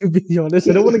this. To be honest,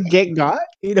 I don't want to get got.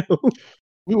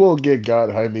 We won't get got,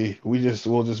 Jaime.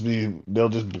 They'll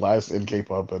just blast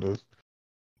NK-pop at us.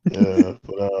 Yeah,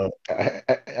 but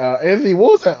Anthony,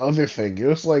 what was that other thing? It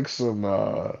was some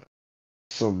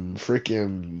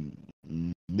freaking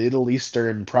Middle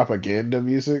Eastern propaganda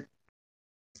music.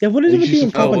 Yeah, what is it with you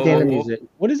and propaganda music?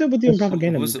 What is it with you and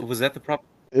propaganda music? Was that the prop?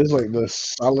 It was like the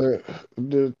solid.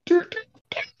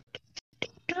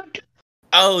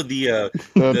 Oh, the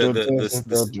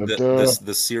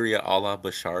Syria Allah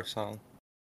Bashar song.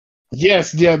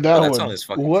 Yes, yeah, that one. That song is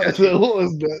fucking what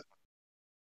was that?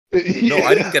 No,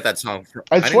 I didn't get that song.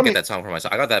 I didn't get that song for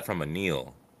myself. I got that from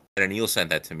Anil, and Anil sent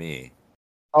that to me.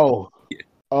 Oh,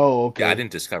 oh, okay. Yeah, I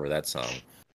didn't discover that song.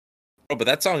 Oh, but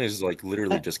that song is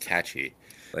literally just catchy.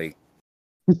 You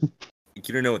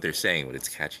don't know what they're saying, but it's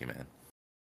catchy, man.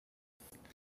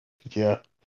 Yeah,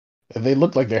 and they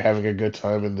look like they're having a good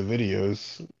time in the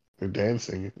videos. They're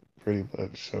dancing pretty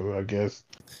much. So I guess,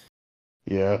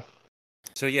 yeah.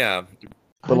 So yeah,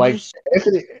 but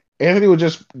Anthony would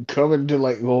just come into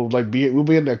we'll be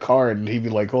in the car and he'd be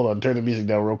like, "Hold on, turn the music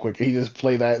down real quick." He just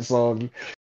play that song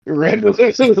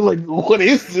randomly. What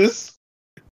is this?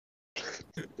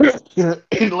 And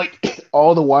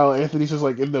all the while, Anthony's just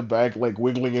in the back,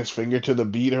 wiggling his finger to the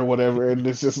beat or whatever, and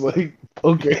it's just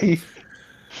okay.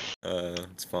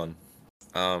 It's fun.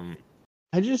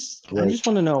 I just want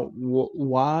to know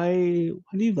why do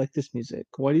you like this music?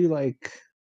 Why do you like?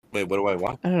 Wait, what do I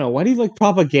want? I don't know. Why do you like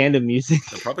propaganda music?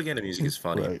 The propaganda music is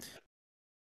funny. Right.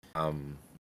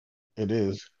 It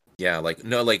is. Yeah, like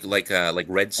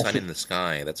Red Sun in the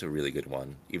Sky. That's a really good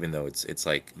one. Even though it's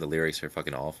the lyrics are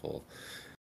fucking awful,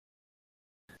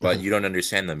 but you don't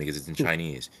understand them because it's in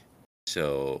Chinese.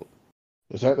 So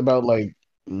is that about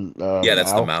yeah,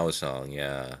 that's the Mao song.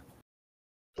 Yeah.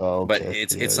 Oh, okay. But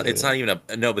it's not even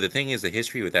no. But the thing is, the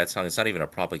history with that song, it's not even a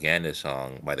propaganda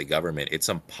song by the government. It's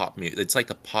some pop music. It's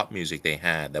the pop music they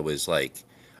had that was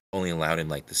only allowed in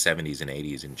the 70s and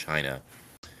 80s in China.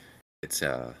 It's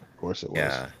of course it was.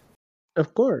 Yeah.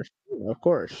 Of course.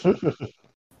 A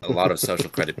lot of social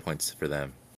credit points for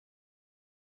them.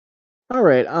 All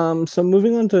right. So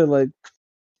moving on to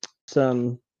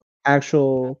some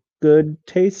actual good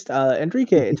taste.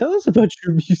 Enrique, tell us about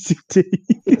your music taste.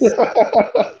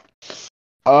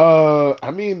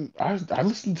 I mean, I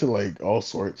listen to all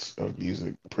sorts of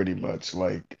music, pretty much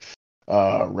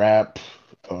rap,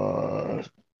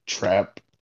 trap,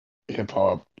 hip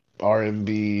hop,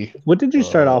 R&B. What did you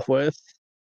start off with?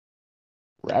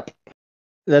 Rap.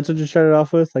 That's what you started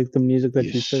off with, the music that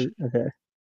you started. Okay.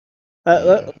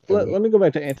 Let me go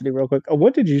back to Anthony real quick.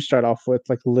 What did you start off with,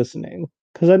 listening?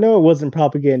 Because I know it wasn't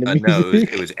propaganda music. No,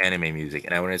 it was anime music,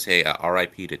 and I want to say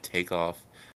R.I.P. to Takeoff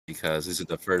because this is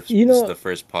the first. This is the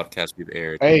first podcast we've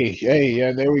aired. Hey,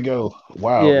 yeah, there we go.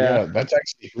 Wow, yeah, that's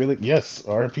actually really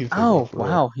R.I.P. Oh,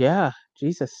 wow, yeah,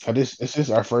 Jesus. This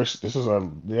is our first. This is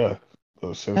yeah.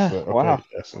 Since okay, wow.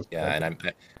 Yeah, and I'm.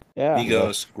 Yeah.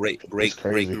 Migos, great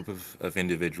group of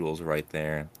individuals right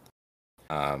there.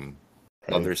 Love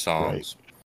their songs.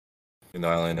 Right.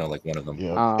 I only know one of them.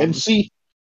 Yeah. And see,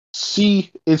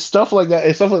 See, it's stuff like that.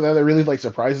 It's stuff like that that really like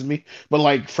surprises me. But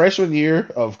like freshman year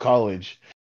of college,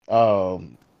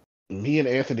 um, me and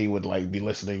Anthony would like be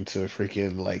listening to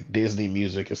freaking like Disney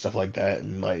music and stuff like that,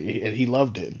 and he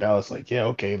loved it. And I was like, yeah,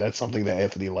 okay, that's something that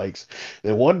Anthony likes.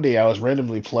 And one day I was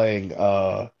randomly playing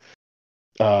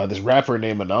this rapper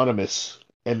named Anonymous,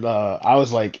 and I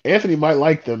was like, Anthony might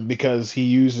like them because he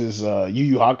uses Yu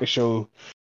Yu Hakusho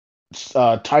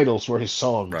titles for his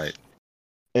songs, Right.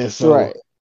 and so Right.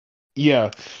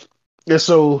 yeah, and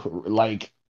so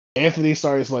like Anthony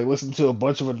starts like listening to a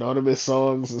bunch of Anonymous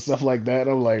songs and stuff like that.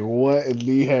 And I'm like, what in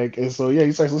the heck? And so yeah,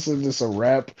 he starts listening to some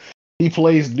rap. He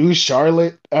plays New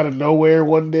Charlotte out of nowhere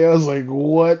one day. I was like,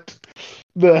 what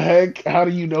the heck? How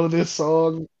do you know this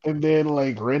song? And then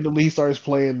like randomly he starts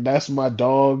playing That's My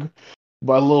Dog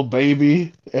by Lil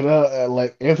Baby. And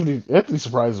like Anthony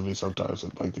surprises me sometimes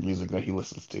with like the music that he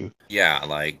listens to. Yeah,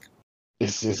 like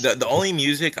It's just the only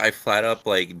music I flat up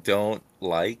like don't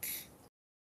like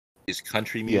is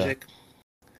country music.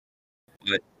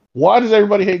 But why does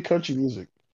everybody hate country music?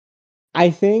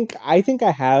 I think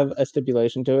I have a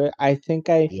stipulation to it. I think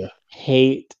I Yeah.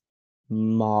 hate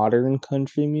modern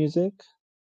country music.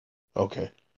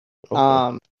 Okay.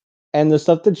 And the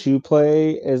stuff that you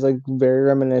play is like very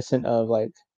reminiscent of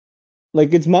like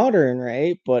it's modern,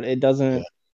 right? But it doesn't. Yeah.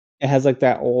 It has like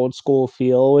that old school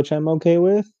feel, which I'm okay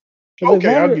with.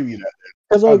 Okay, I'll give you that.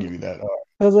 I'll give you that.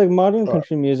 Because like modern All right.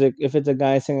 country music, if it's a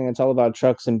guy singing, it's all about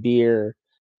trucks and beer,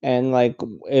 and like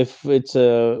if it's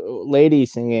a lady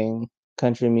singing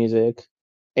country music,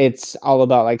 it's all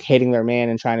about like hating their man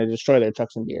and trying to destroy their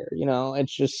trucks and beer. You know,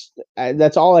 it's just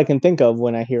that's all I can think of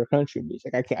when I hear country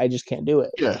music. I just can't do it.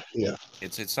 Yeah.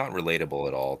 it's not relatable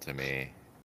at all to me,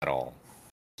 at all.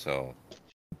 So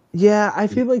Yeah, I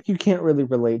feel like you can't really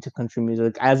relate to country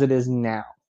music as it is now.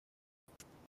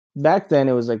 Back then,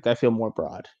 it was like I feel more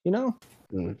broad, you know,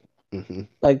 Mm-hmm.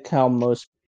 like how most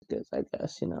is, I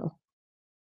guess, you know.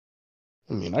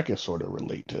 I mean, I can sort of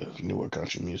relate to newer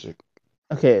country music.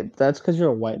 Okay, that's because you're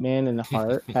a white man in the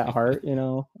heart, at heart, you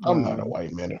know. I'm not a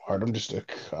white man at heart. I'm just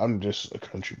a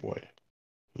country boy.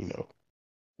 You know,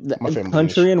 my family is.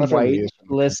 Country My and family white. is from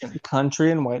the Listen, country.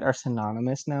 country and white are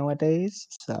synonymous nowadays.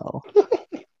 So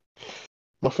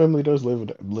My family does live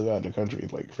out in the country,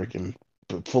 like freaking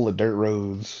full of dirt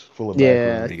roads, full of back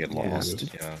yeah, roads. you get yeah,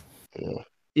 lost.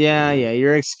 Yeah. yeah.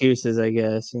 Your excuses, I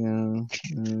guess. You know,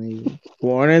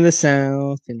 born in the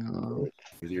South. You know.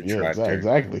 With your Yeah, tractor.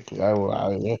 exactly.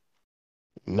 Yeah.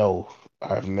 No,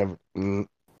 I've never. You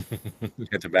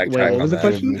have to Wait, backtrack what on was the that.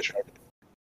 question?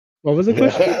 What was the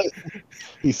question?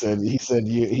 He said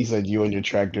you and your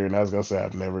tractor, and I was gonna say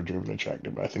I've never driven a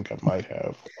tractor, but I think I might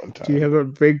have one time. Do you have a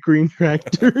big green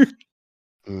tractor?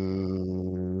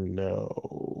 No.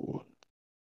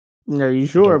 Are you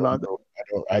sure about that?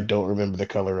 I don't remember the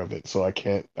color of it, so I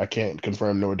can't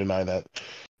confirm nor deny that.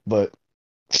 But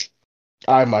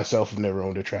I myself have never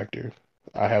owned a tractor.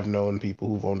 I have known people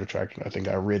who've owned a tractor, and I think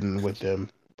I've ridden with them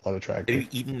on a tractor. Have you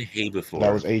eaten hay before?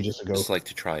 That was ages ago. Just like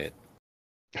to try it.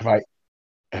 Have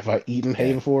I eaten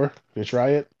hay before to try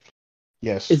it?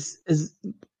 Yes.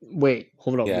 Wait,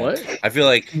 hold on, Yeah. what? I feel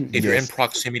like if you're in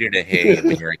proximity to hay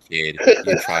when you're a kid,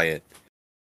 you try it.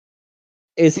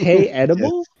 Is hay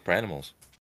edible? For animals.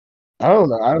 I don't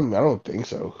know. I don't think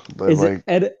so. But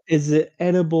is it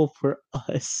edible for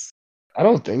us? I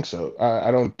don't think so.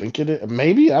 I don't think it is.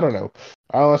 Maybe, I don't know.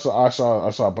 I saw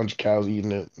a bunch of cows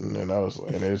eating it, and then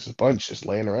and there's a bunch just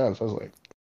laying around. So I was like,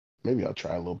 maybe I'll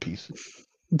try a little piece.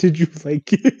 Did you like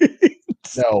it?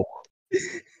 No.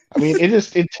 I mean,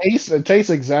 it tastes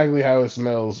exactly how it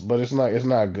smells, but it's not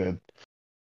good.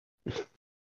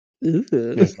 It's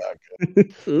not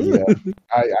good. Yeah,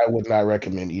 I would not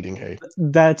recommend eating hay.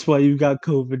 That's why you got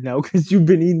COVID now, because you've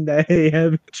been eating that hay,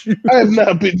 haven't you? I have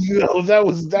not been. No, that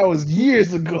was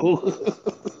years ago.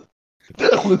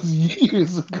 That was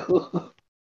years ago.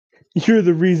 You're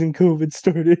the reason COVID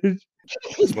started.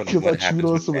 Because I chewed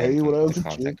on some hay when I was a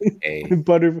kid.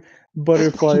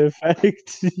 Butterfly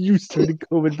effect. You started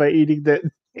COVID by eating that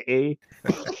hay.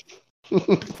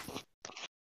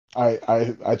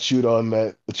 I chewed on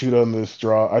the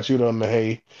straw. I chewed on the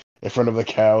hay in front of the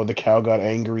cow. The cow got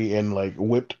angry and like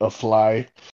whipped a fly,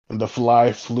 and the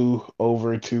fly flew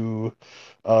over to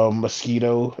a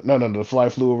mosquito. No, the fly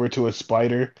flew over to a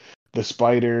spider. The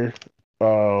spider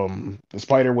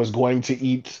was going to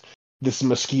eat this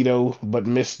mosquito, but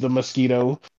missed the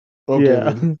mosquito. Okay, Yeah.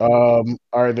 then. All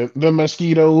right, the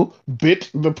mosquito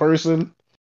bit the person,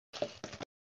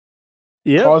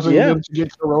 causing them to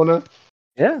get corona.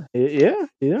 Yeah. You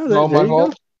know, It's all my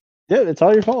fault. Yeah, it's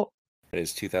all your fault. It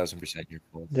is 2000% your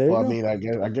fault. There you Well, go. I mean,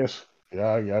 I guess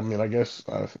Yeah, I mean, I guess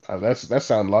that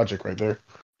sound logic right there.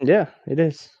 Yeah, it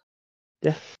is.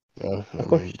 Yeah, Yeah, I of mean,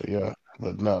 course. but yeah,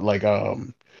 but not like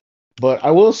But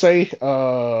I will say,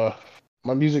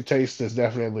 my music taste has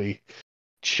definitely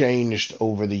changed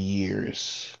over the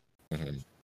years. Mhm.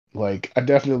 Like, I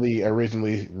definitely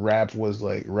originally rap was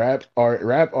like rap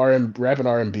and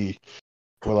R&B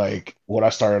were like what I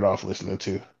started off listening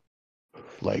to,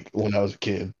 like when I was a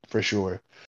kid, for sure.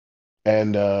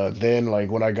 And then like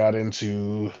when I got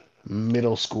into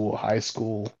middle school, high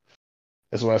school,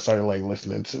 that's when I started like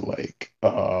listening to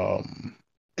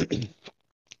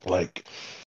like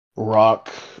rock,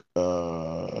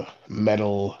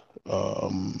 metal,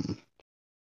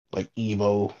 like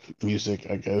emo music,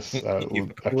 I guess. I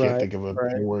can't Right, think of a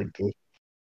right. better word to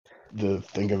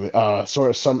think of it. Sort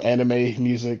of some anime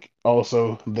music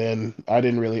also. Then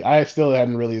I still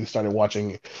hadn't really started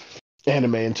watching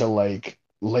anime until like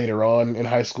later on in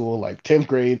high school, like 10th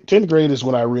grade. 10th grade is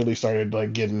when I really started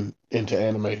like getting into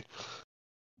anime.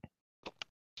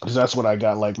 Because that's when I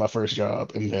got like my first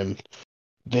job, and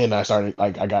then I started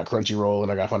like I got Crunchyroll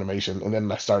and I got Funimation, and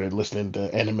then I started listening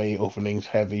to anime openings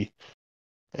heavy,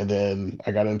 and then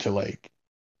I got into like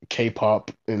K-pop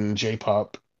and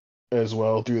J-pop as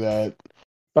well through that.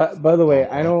 But by the way,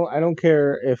 Uh, I don't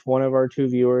care if one of our two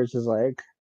viewers is like,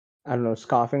 I don't know,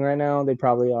 scoffing right now. They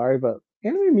probably are, but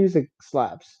anime music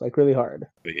slaps like really hard.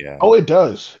 But yeah. oh, it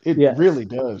does. It Yes. really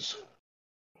does.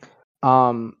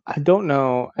 I don't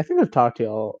know. I think I've talked to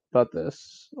y'all about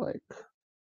this like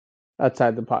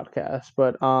outside the podcast,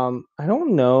 but I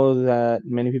don't know that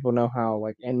many people know how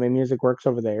like anime music works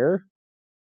over there.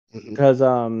 Hmm. Because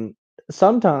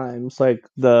sometimes like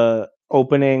the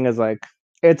opening is like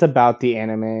it's about the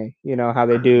anime, you know, how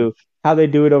they do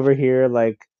it over here,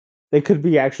 like they could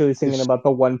be actually singing It's about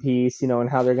the One Piece, you know, and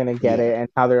how they're gonna get yeah, it and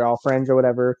how they're all friends or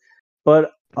whatever.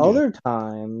 But yeah. other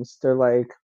times they're like,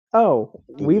 oh,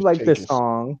 They we just like take this it.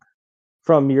 song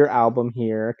from your album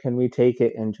here. Can we take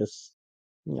it and just,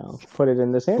 you know, put it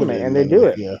in this Put anime? it in And the they do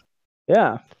anime. it. Yeah.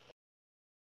 Yeah.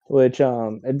 Which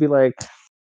it'd be like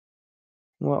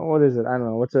what is it? I don't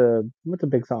know. What's a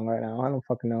big song right now? I don't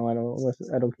fucking know.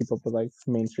 I don't keep up with like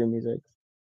mainstream music.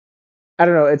 I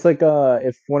don't know. It's like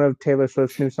if one of Taylor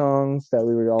Swift's new songs that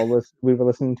we were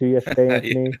listening to yesterday, Yeah.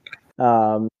 Anthony,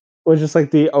 um, was just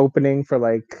like the opening for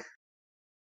like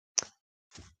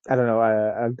I don't know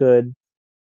a good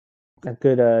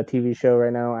TV show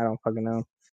right now. I don't fucking know.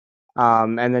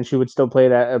 And then she would still play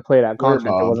it at Word concerts. It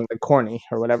bomb. wasn't like corny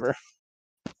or whatever.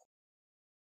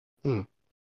 Hmm.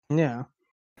 Yeah.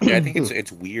 Yeah, I think Hmm.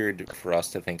 it's weird for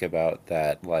us to think about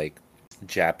that like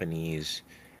Japanese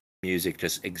music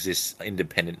just exists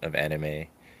independent of anime.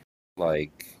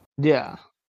 Like Yeah.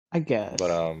 I but guess.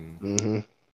 Hmm.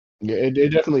 Yeah,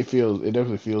 it definitely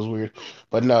feels weird.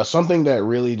 But no, something that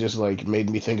really just like made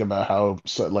me think about how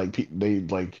like they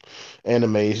like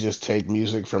animes just take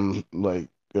music from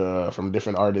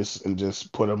different artists and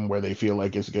just put them where they feel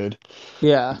like it's good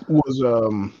Yeah. was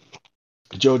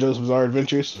JoJo's Bizarre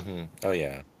Adventures. oh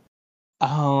yeah.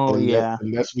 Oh yeah.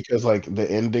 And that's because like the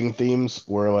ending themes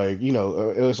were like,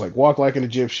 it was like Walk Like an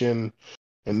Egyptian,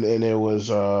 and then it was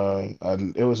a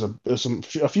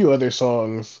few other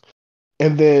songs,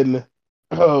 and then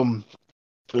um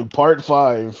in part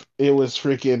five it was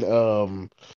freaking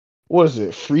what is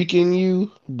it, Freaking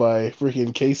You by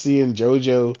freaking Casey and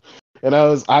JoJo. And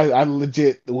I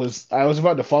legit I was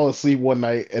about to fall asleep one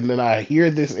night, and then I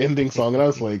hear this ending song and I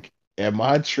was like, am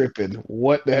I tripping?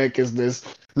 What the heck is this?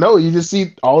 No, you just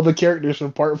see all the characters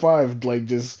from part five like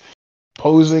just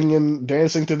posing and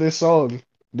dancing to this song.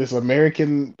 This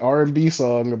American R&B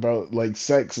song about like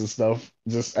sex and stuff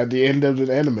just at the end of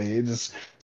the anime.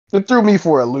 It threw me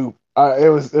for a loop. It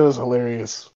was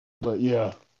hilarious. But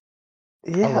yeah, I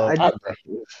Yeah, love I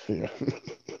yeah.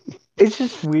 it's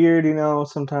just weird, you know,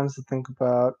 sometimes to think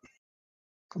about.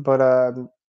 But I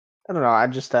don't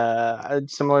know.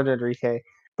 Similar to Enrique,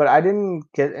 but I didn't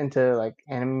get into like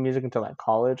anime music until like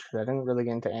college because I didn't really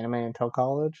get into anime until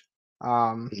college.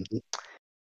 Um,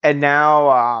 and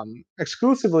now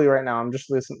exclusively right now I'm just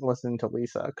listening to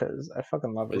Lisa because I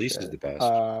fucking love her Release is shit. the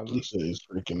best. Lisa is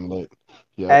freaking lit.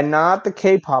 Yep. And not the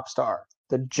K-pop star,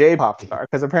 the J-pop star,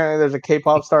 because apparently there's a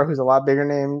K-pop star who's a lot bigger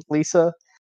named Lisa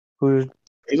who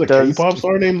He's a does K-pop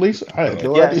star named Lisa. I Oh had my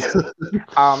no idea. yes. god.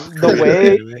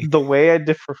 Anime? The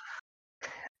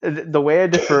way I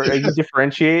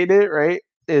differentiate it, right,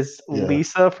 is Yeah.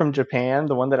 Lisa from Japan,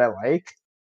 the one that I like.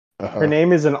 Her Uh-huh.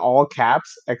 name is in all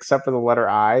caps except for the letter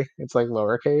I. It's like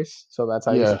lowercase, so that's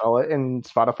how you Yeah. spell it in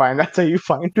Spotify, and that's how you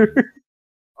find her.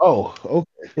 Oh,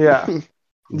 Yeah. okay.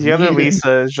 The other Weird.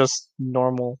 Lisa is just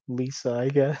normal Lisa, I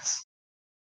guess.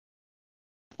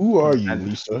 Who are you,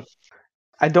 Lisa?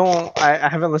 I don't. I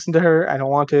haven't listened to her. I don't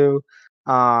want to.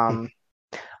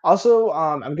 Also,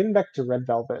 I'm getting back to Red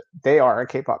Velvet. They are a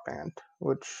K-pop band,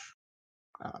 which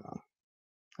I don't know.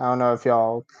 I don't know if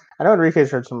y'all. I know Enrique's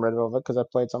heard some Red Velvet because I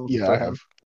played some Yeah, for I him. have.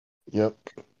 Yep.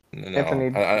 No, Anthony,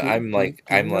 I'm like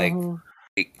do you know?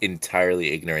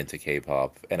 entirely ignorant to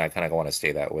K-pop, and I kind of want to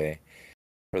stay that way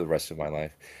for the rest of my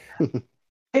life.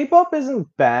 K-pop isn't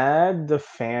bad. The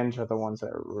fans are the ones that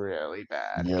are really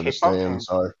bad. Yeah, the K-pop stands fans.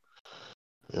 are.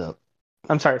 Yeah.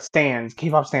 I'm sorry, stands.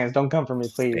 K-pop stands. Don't come for me,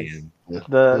 please. Stan. Yeah.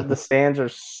 The stands are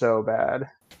so bad.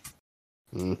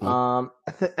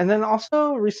 Mm-hmm. And then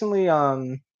also recently,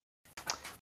 I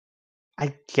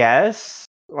guess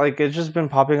like it's just been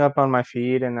popping up on my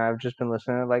feed, and I've just been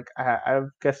listening. Like I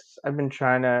guess I've been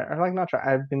trying to, or like not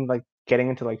try. I've been like getting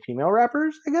into like female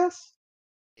rappers. I guess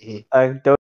like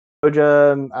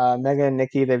Doja, Mega, and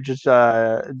Nicki. They've just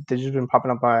been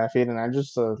popping up on my feed, and I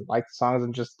just like the songs,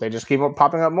 and they just keep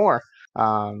popping up more.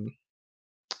 Um,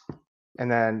 and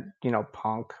then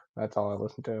punk. That's all I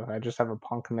listen to. I just have a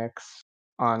punk mix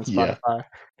on Yeah. Spotify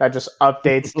that just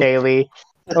updates daily.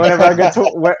 Whenever I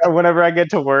get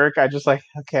to work, I just like,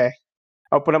 okay,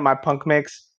 open up my punk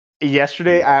mix.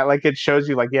 Yesterday, it shows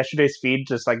you like yesterday's feed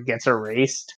just like gets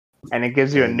erased, and it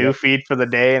gives you a new feed for the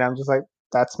day, and I'm just like,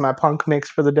 that's my punk mix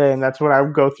for the day, and that's what I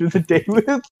would go through the day with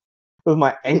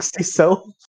my angsty self.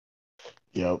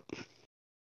 Yep.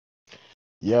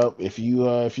 Yep. If you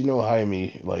know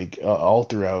Jaime, like all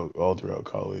throughout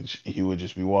college, he would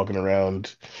just be walking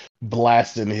around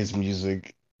blasting his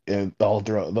music and all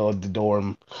throughout the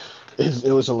dorm.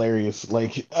 It was hilarious.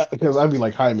 Like because I'd be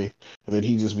like Jaime, and then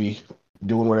he'd just be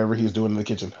doing whatever he's doing in the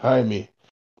kitchen. Jaime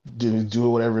did do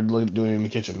whatever doing in the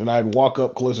kitchen, and I'd walk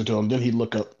up closer to him. Then he'd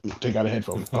look up, and take out a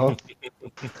headphone. Huh?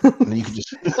 And then you could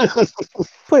just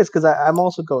Please, because I'm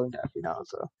also going deaf,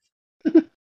 so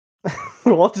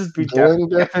we'll just be deaf. going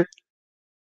deaf.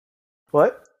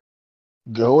 What?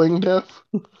 Going deaf.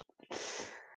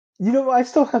 I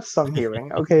still have some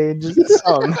hearing. Okay, just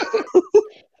some.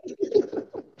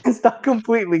 It's not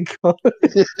completely gone.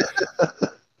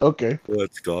 Okay. Well,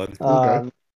 it's gone.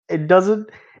 Okay. It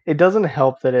doesn't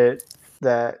help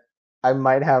that I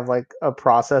might have like a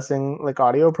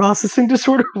audio processing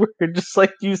disorder where just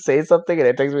like you say something and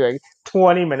it takes me like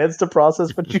 20 minutes to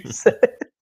process what you said.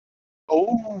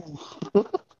 Oh.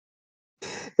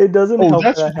 It doesn't help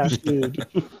That's that I have to.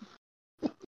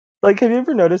 Like, have you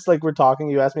ever noticed, like, we're talking,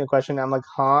 you ask me a question, I'm like,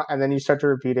 huh? And then you start to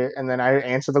repeat it, and then I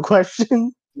answer the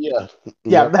question. Yeah.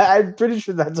 Yeah, Yep. I'm pretty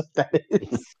sure that's what that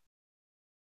is.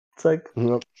 It's like,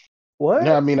 Yep. what?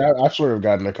 No, I mean, I've sort of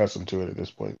gotten accustomed to it at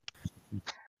this point.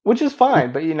 Which is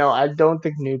fine, but I don't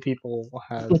think new people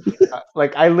have.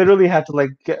 Like, I literally have to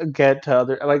like get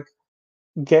to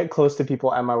get close to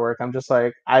people at my work. I'm just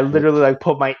like, I literally like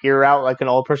put my ear out like an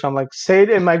old person. I'm like, say it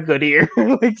in my good ear,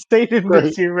 like say it in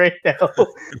this ear right now.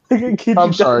 Like,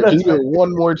 I'm sorry. Can you do it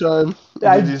one more time?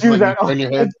 I do that. Turn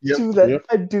your head.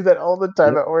 I do that all the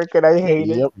time at work, and I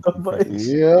hate it so much.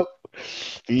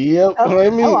 Yep.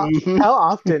 How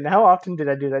often did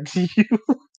I do that to you?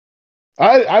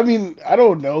 I mean, I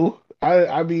don't know.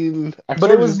 I mean, but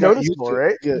it was noticeable,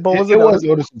 right? Yeah, but it was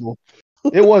noticeable.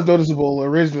 It was noticeable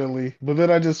originally, but then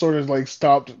I just sort of like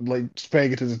stopped like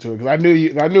paying attention to it because I knew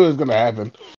it was gonna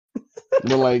happen.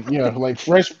 But like like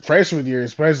freshman year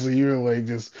especially, you were like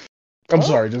just I'm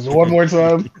sorry, just one more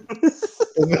time.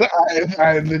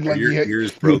 And then like you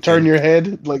turn your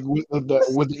head like with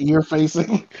the ear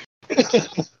facing.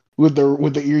 with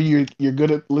the ear you're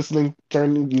good at listening,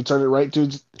 you turn it right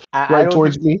towards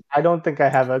me. I don't think I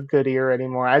have a good ear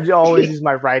anymore. I always use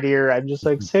my right ear. I'm just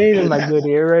like, say it in my good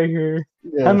ear right here.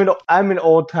 Yeah. I'm an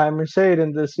old timer. Say it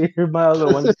in this ear. My other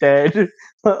one's dead.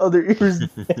 My other ear's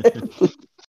dead.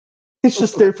 It's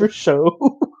just there for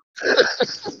show.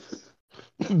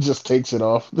 Just takes it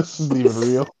off. This isn't even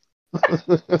real. Where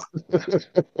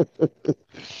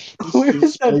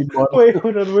is that? Wait,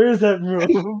 hold on. Where is that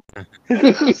from?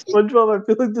 SpongeBob. I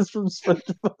feel like this from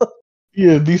SpongeBob.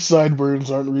 Yeah, these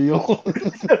sideburns aren't real.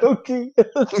 Okay.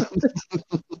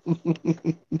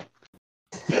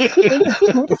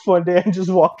 What a fun day! I just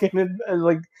walk in and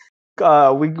like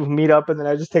we meet up, and then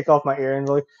I just take off my ear and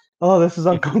like, oh, this is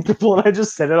uncomfortable, and I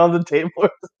just set it on the table.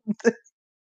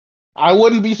 I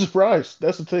wouldn't be surprised.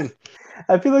 That's the thing.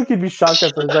 I feel like you'd be shocked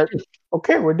at first. Like,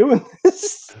 okay, we're doing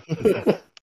this.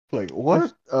 Like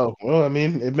what? Oh well, I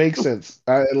mean, it makes sense.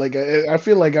 I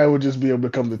feel like I would just be able to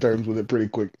come to terms with it pretty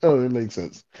quick. Oh, it makes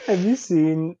sense. Have you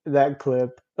seen that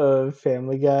clip of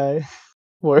Family Guy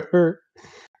where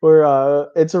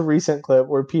it's a recent clip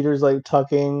where Peter's like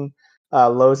tucking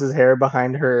Lois's hair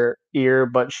behind her ear,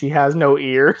 but she has no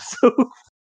ear, so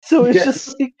So it's Yes.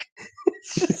 just like,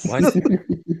 it's just What?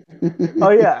 oh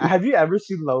yeah, have you ever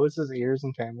seen Lois's ears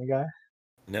in Family Guy?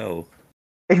 No.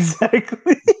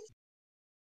 Exactly.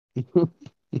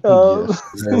 Yes,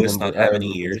 Does I Lois not remember. I have any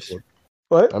remember this ears? one.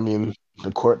 What? I mean,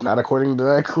 not according to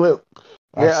that clip.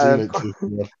 I've Yeah. seen it too.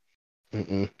 Yeah.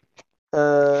 Mm-mm.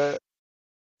 Uh,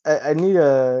 I need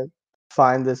to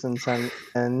find this and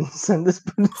send this,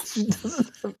 but she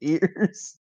doesn't have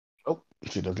ears. Oh,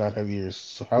 she does not have ears.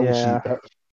 So how would she? Yeah.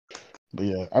 But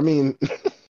yeah, I mean,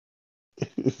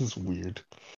 this is weird.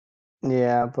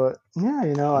 Yeah, but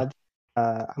yeah,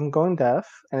 I'm going deaf,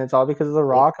 and it's all because of the Oh,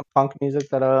 rock and punk music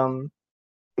that I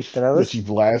that listen. you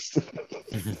blast.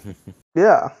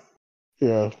 Yeah,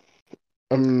 Yeah.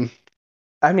 I mean,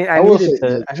 I mean, I will say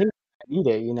that. I need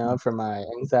it, for my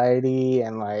anxiety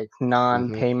and like Mhm.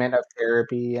 non-payment of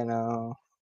therapy,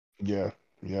 Yeah.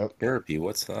 Yep. Therapy,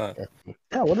 what's that? Yeah.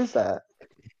 Yeah, what is that?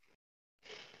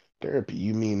 Therapy.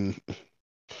 You mean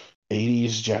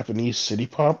 80s Japanese city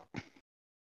pop?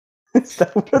 Is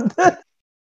that what that?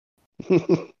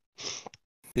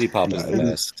 City Pop is Nah, the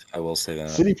best. I will say that.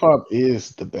 city pop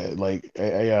is the best. Like,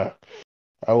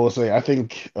 I will say, I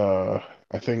think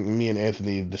me and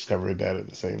Anthony discovered that at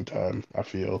the same time. I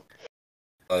feel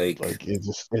Like like it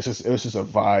was just a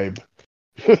vibe.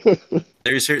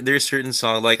 there's certain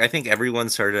songs like I think everyone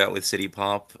started out with City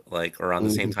Pop like around the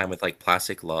same Mhm. time with like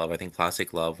Plastic Love. I think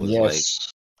Plastic Love was like Yes.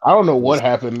 I don't know what was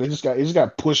happened. It just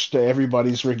got pushed to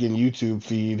everybody's freaking YouTube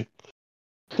feed.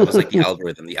 that was like the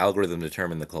algorithm. The algorithm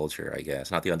determined the culture, I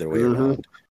guess, not the other way Hmm. around.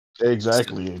 So,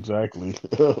 Exactly, exactly.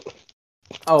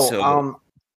 Oh, so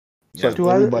It's yeah. like do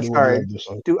everybody would sorry, love this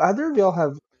song. do either of y'all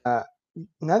have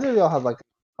neither of y'all have like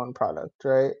an iPhone product,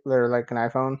 right? They're like an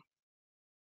iPhone.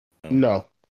 No. No.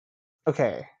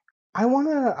 Okay, I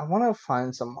wanna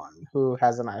find someone who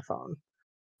has an iPhone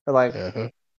or like Uh-huh.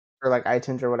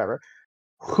 iTunes or whatever.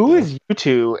 Who Yeah. is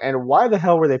U2 and why the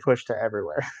hell were they pushed to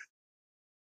everywhere?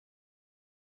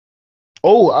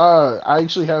 Oh, I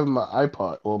actually have my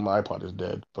iPod. Well, my iPod is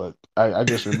dead, but I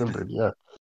just remembered. Yeah,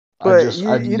 But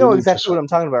I you know literally exactly just what I'm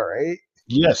talking about, right?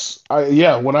 yes, I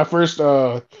yeah. When I first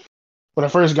got my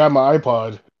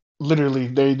iPod, literally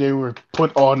they were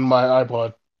put on my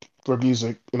iPod for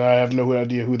music, and I have no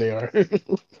idea who they are.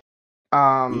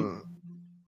 Um,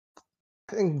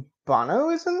 I think Bono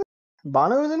is in.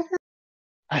 Bono is in here.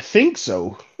 I think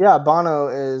so. Yeah, Bono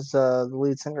is the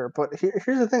lead singer. But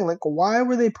here's the thing: like, why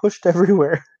were they pushed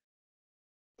everywhere?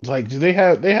 Like, they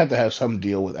had to have some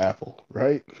deal with Apple,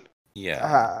 right?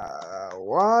 Yeah.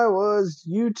 Why was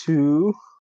U2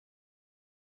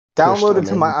 Pushed downloaded on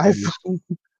to my everybody's. iPhone?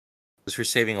 It was for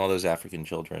saving all those African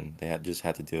children. They had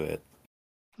to do it.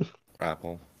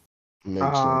 Apple. Makes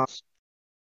Uh, sense.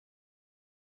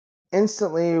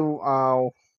 instantly,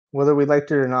 whether we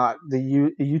liked it or not, the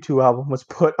U2 album was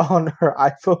put on her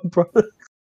iPhone product.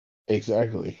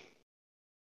 Exactly.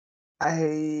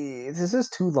 This is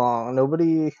too long.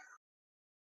 Nobody.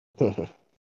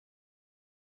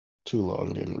 Too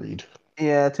long, didn't read.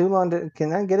 Yeah, too long.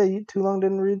 Can I get a too long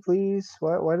didn't read, please?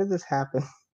 Why did this happen?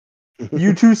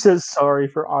 U2 says sorry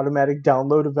for automatic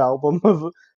download of album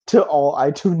to all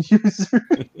iTunes users.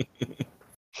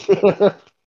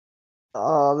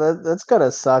 Oh, that's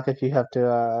gotta suck if you have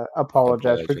to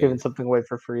apologize for giving Apologize. something away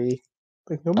for free.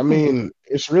 Like I nobody. mean,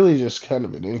 it's really just kind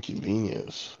of an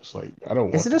inconvenience. It's like I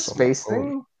don't Is want it a this on my space phone.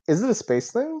 thing? Is it a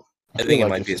space thing? I I feel think it like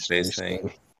might it's be a a space space thing.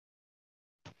 thing.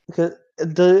 Because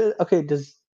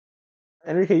does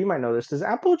Enrique, you might know this. Does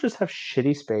Apple just have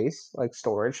shitty space, like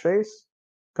storage space,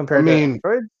 I compared to mean,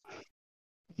 Android?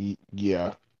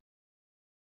 yeah,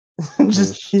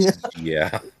 Just just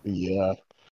yeah. Yeah. yeah.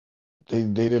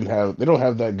 They don't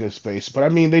have that good space. But I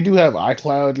mean, they do have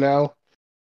iCloud now,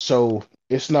 so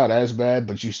it's not as bad.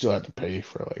 But you still have to pay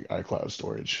for like iCloud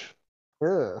storage.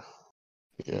 Ugh.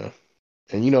 Yeah,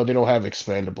 and you know they don't have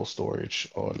expandable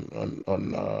storage on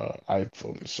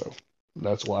iPhones, so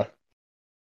that's why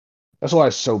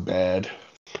it's so bad.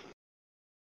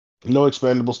 No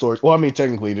expandable storage. Well, I mean,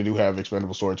 technically they do have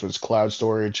expandable storage, but it's cloud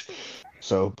storage.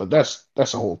 So, but that's a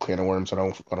whole can of worms. I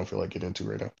don't feel like getting into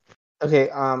right now. Okay.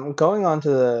 Going on to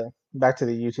the back to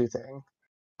the U2 thing.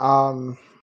 Um,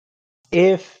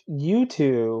 if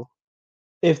U2,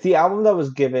 if the album that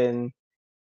was given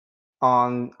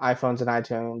on iPhones and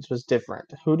iTunes was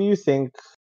different, who do you think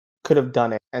could have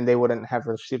done it and they wouldn't have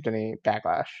received any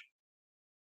backlash?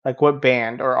 Like what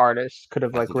band or artist could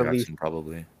have like Michael released? Jackson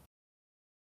probably.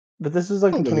 But this is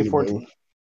like I in don't think anybody, 2014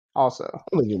 also. I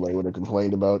don't think anybody would have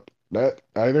complained about that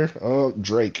either.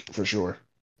 Drake for sure.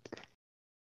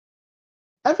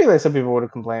 I feel like some people would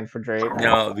have complained for Drake.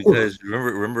 No, because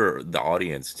remember the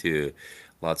audience too.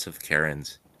 Lots of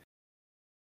Karens.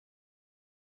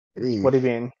 What do you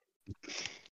mean?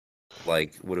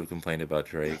 Like, would have complained about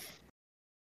Drake.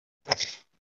 I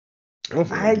don't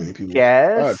feel like I many people.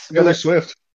 guess, Taylor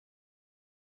Swift.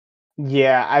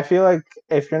 Yeah, I feel like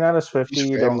if you're not a Swiftie, She's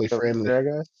you don't family really friendly. care, I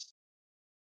guess.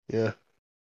 Yeah.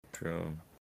 True.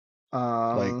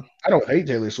 Like, I don't hate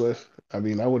Taylor Swift. I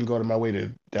mean, I wouldn't go to my way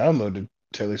to download the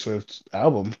Taylor Swift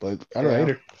album, but I don't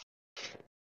hate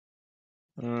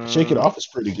her. Shake It Off is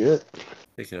pretty good.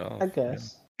 Shake It Off. I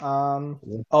guess. Yeah.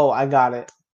 Oh, I got it.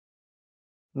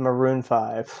 Maroon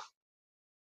 5.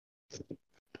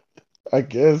 I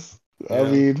guess. Yeah.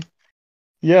 I mean,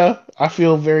 yeah, I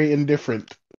feel very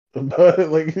indifferent. But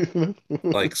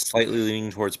Mm. Slightly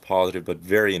leaning towards positive, but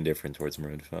very indifferent towards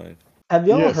Maroon 5. Have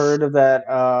y'all heard of that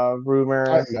rumor?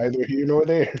 I'm neither here nor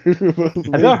there.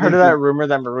 Have y'all heard of that rumor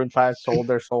that Maroon 5 sold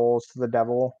their souls to the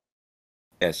devil?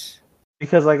 Yes.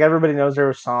 Because everybody knows there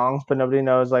were songs, but nobody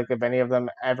knows if any of them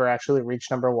ever actually reached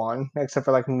 #1, except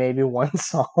for maybe one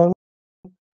song.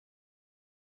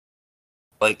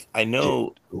 I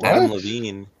know Adam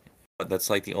Levine, but that's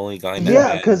the only guy in that Yeah,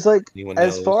 band because anyone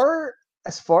as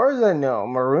knows. far as I know,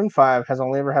 Maroon 5 has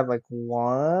only ever had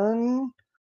one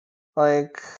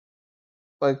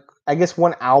I guess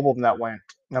one album that went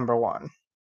 #1.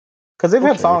 Because they've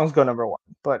had songs go #1,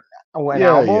 but an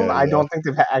album, I don't think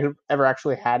they've ever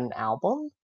actually had an album.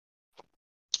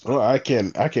 Well, I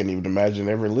can't even imagine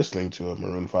ever listening to a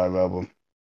Maroon 5 album.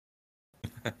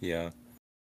 Yeah.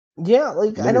 Yeah,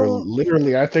 I don't.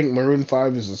 Literally, I think Maroon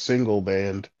 5 is a single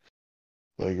band.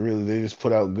 Really, they just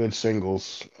put out good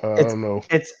singles. I don't know.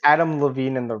 It's Adam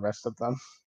Levine and the rest of them.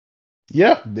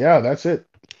 Yeah, that's it.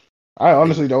 I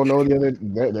honestly don't know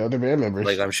the other band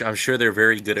members. I'm sure they're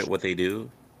very good at what they do.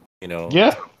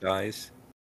 Yeah, guys.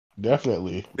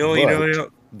 Definitely. No,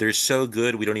 they're so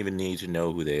good we don't even need to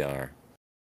know who they are.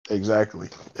 Exactly.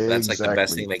 That's the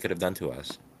best thing they could have done to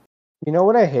us. You know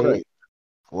what I hate? Right.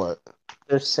 What?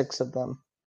 There's 6 of them.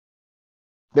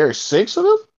 There's 6 of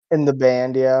them? In the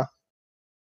band, yeah.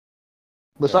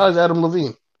 Besides Adam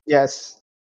Levine? Yes.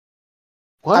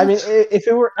 What? I mean, if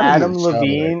it were Adam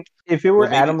Levine,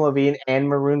 Adam Levine and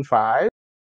Maroon 5,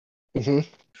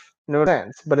 no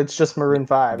sense. But it's just Maroon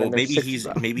 5. Well, and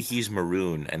maybe he's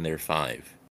Maroon and they're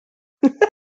 5.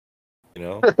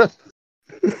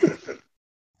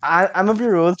 I'm gonna be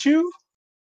real with you.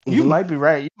 You might be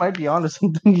right. You might be onto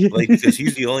something. Because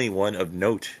he's the only one of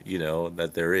note,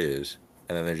 that there is,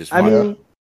 and then they're just. I mean,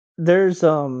 there's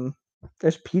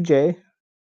PJ.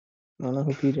 I don't know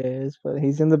who PJ is, but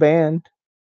he's in the band.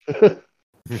 Wait,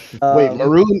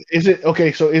 maroon? Is it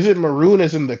okay? So is it maroon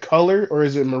as in the color, or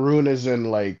is it maroon as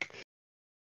in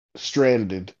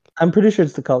stranded? I'm pretty sure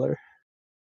it's the color.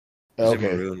 Is it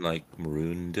maroon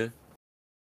marooned?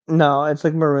 No, it's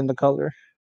maroon the color.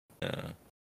 Yeah.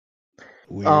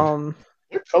 Weird.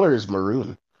 Your color is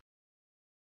maroon.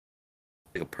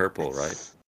 Like a purple, right?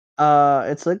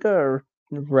 It's a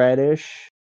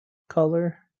reddish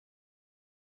color.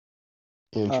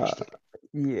 Interesting.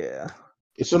 Yeah.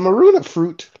 Is a maroon a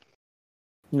fruit?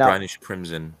 No. Brownish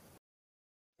crimson.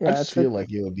 Yeah, I just feel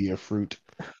like it would be a fruit.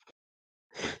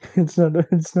 It's not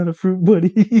a fruit,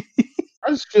 buddy.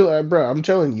 I just feel like, bro, I'm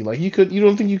telling you, you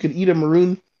don't think you could eat a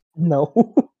maroon? No.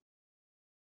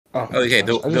 Okay,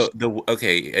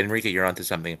 okay, Enrique, you're onto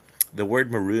something. The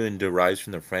word maroon derives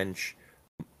from the French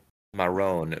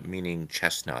marron, meaning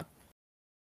chestnut.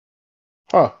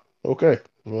 Huh. Okay.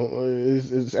 Well,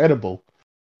 it's edible.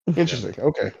 Interesting.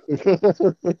 Okay.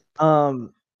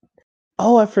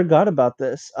 Oh, I forgot about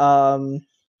this. Maroon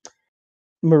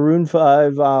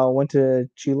 5 went to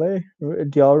Chile. Do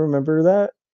y'all remember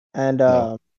that? And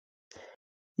no.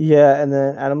 yeah, and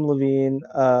then Adam Levine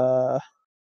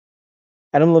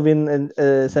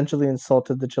essentially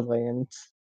insulted the Chileans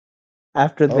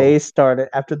after they started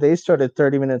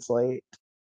 30 minutes late,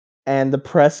 and the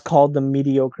press called them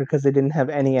mediocre because they didn't have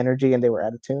any energy and they were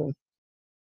out of tune.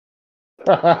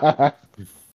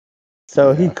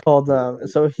 So he called them.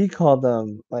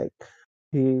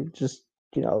 He just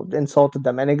insulted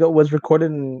them, and it was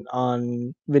recorded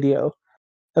on video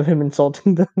of him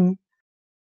insulting them.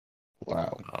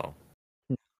 Wow.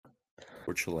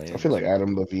 We're Chileans. I feel like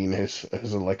Adam Levine has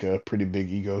a pretty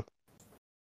big ego.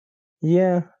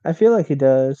 Yeah, I feel like he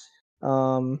does.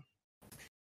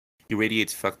 He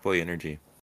radiates fuckboy energy.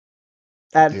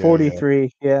 At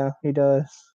 43, yeah, he does.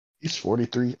 He's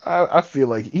 43. I feel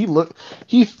like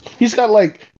he's got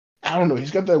I don't know,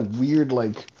 he's got that weird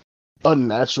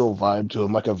unnatural vibe to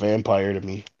him, like a vampire to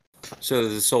me. So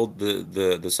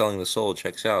the selling the soul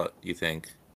checks out, you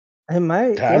think? It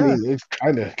might. I mean, it's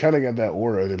kind of got that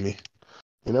aura to me,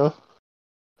 Yeah,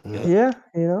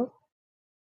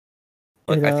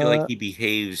 I feel like he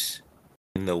behaves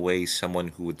in the way someone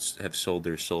who would have sold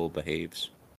their soul behaves.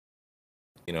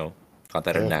 You know, got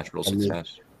that unnatural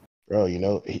success. Bro,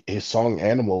 his song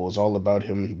 "Animal" was all about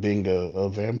him being a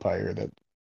vampire that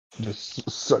just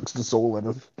sucks the soul out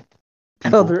of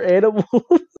people. Other animals.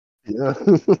 Yeah.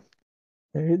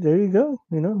 There you go.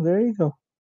 There you go.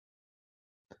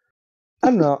 I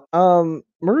don't know.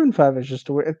 Maroon 5 is just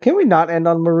a weird. Can we not end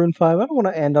on Maroon 5? I don't want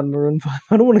to end on Maroon 5.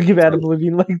 I don't want to give Adam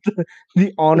Levine like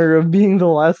the honor of being the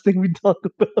last thing we talk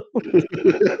about.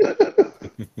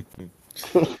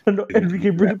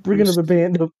 Enrique, bring another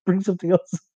band up. Bring something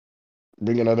else.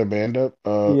 Bring another band up.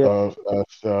 Yeah.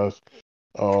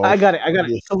 I got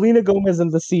it. Selena Gomez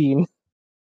and The Scene.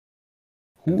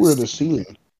 Who were The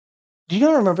Scene? Do you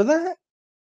not remember that?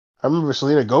 I remember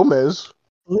Selena Gomez.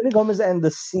 Selena Gomez and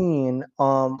The Scene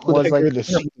was like The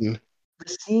Scene. The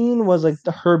Scene was like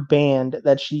her band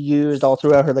that she used all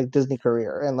throughout her like Disney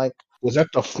career, and like was that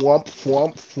the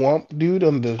Thwomp dude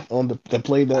on the that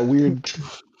played that weird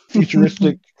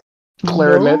futuristic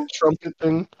clarinet trumpet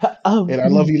thing? And I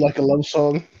Love You Like a Love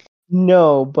Song.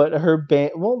 No, but her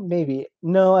band. Well, maybe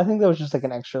no. I think that was just like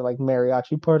an extra like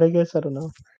mariachi part. I guess I don't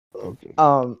know. Okay.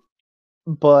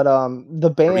 But the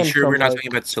band. Are we sure we're not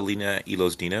talking about Selena y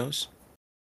los Dinos?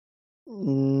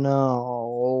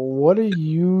 No. What are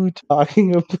you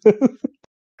talking about?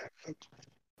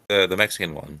 The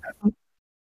Mexican one.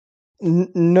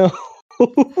 No.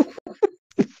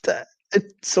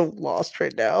 It's so lost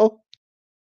right now.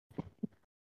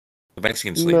 The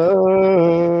Mexican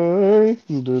Sleeper.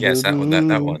 Yes, that one.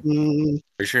 That one. Are you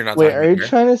sure you're not Wait, are you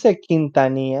trying to say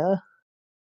Quintanilla?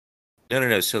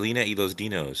 No. Selena y los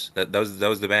Dinos. That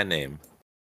was the band name.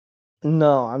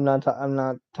 No, I'm not. I'm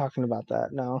not talking about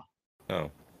that. No. Oh.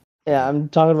 Yeah, I'm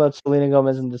talking about Selena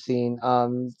Gomez in The Scene.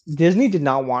 Disney did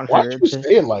not want her. Why would you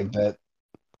say it like that?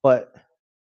 What?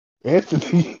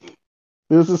 Anthony,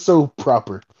 this is so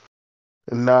proper,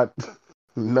 and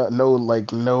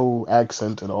no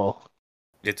accent at all.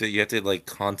 You have to like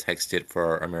context it for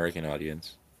our American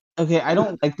audience. Okay, I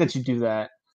don't like that you do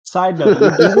that. Side note,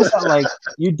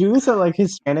 you do this at like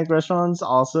Hispanic restaurants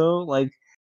also. Like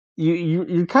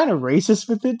you're kind of racist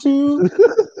with it too.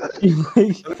 You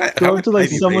like go up to like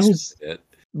someone who's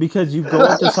because you go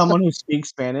up to someone who speaks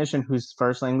Spanish and whose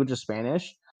first language is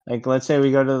Spanish. Like let's say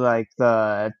we go to like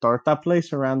the torta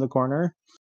place around the corner,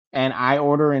 and I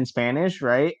order in Spanish,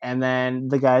 right? And then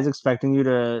the guy's expecting you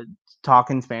to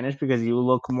talk in Spanish because you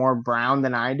look more brown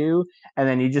than I do, and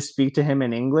then you just speak to him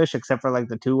in English, except for like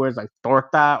the two words like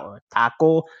torta or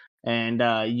taco, and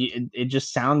it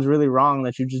just sounds really wrong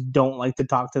that you just don't like to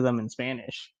talk to them in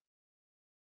Spanish.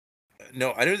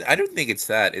 No, I don't think it's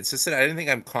that. It's just that I don't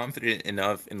think I'm confident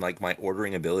enough in like my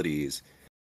ordering abilities,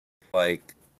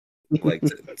 like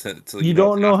to you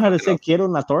don't know how to say quiero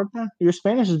una torta? Your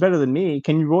Spanish is better than me.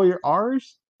 Can you roll your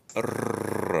R's?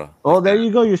 Oh, there you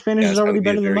go. Your Spanish is already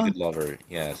better than mine. Good lover.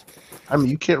 Yes. I mean,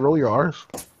 you can't roll your R's.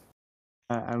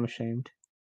 I'm ashamed.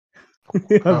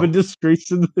 I'm a disgrace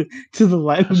to the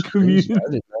Latin community. I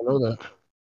did not know that.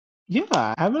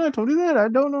 Yeah, haven't I told you that? I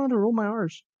don't know how to roll my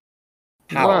R's.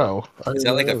 How? Wow. Is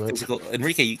that like a physical?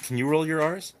 Enrique, can you roll your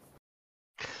R's?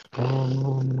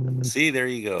 See, there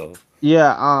you go.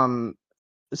 Yeah.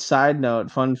 Side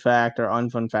note, fun fact or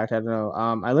unfun fact, I don't know.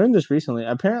 I learned this recently.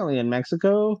 Apparently, in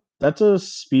Mexico, that's a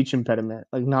speech impediment,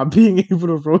 like not being able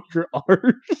to roll your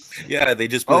R's. Yeah, they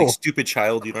just be like, "Stupid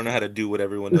child, you don't know how to do what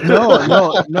everyone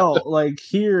does." No. Like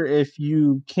here, if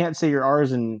you can't say your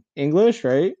R's in English,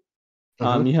 right?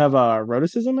 You have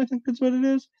rhoticism, I think that's what it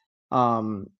is.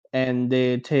 And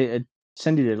they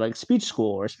send you to like speech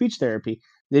school or speech therapy.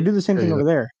 They do the same thing over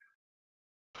there.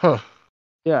 Huh.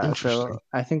 Yeah, so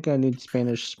I think I need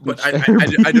Spanish speech. But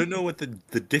I don't know what the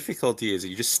difficulty is.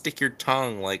 You just stick your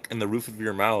tongue like in the roof of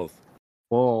your mouth.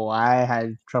 Whoa, I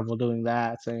had trouble doing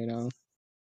that, so you know.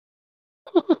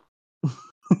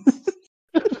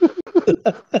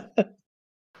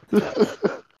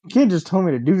 You can't just tell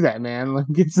me to do that, man. Like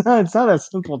it's not a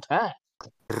simple task.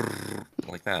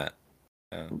 Like that.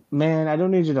 Yeah. Man, I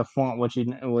don't need you to flaunt what you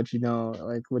know,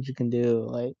 like what you can do.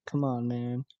 Like, come on,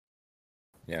 man.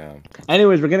 Yeah.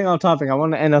 Anyways, we're getting off topic. I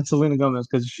want to end on Selena Gomez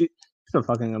because she's a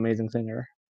fucking amazing singer.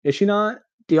 Is she not?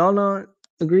 Do y'all not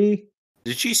agree?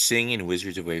 Did she sing in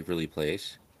Wizards of Waverly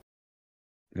Place?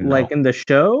 No. Like in the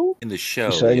show? In the show.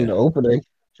 She sang in the opening.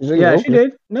 She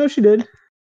did. No, she did.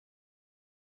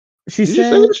 She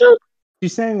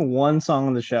sang one song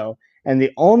on the show. And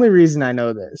the only reason I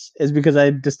know this is because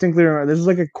I distinctly remember this is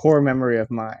like a core memory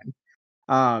of mine.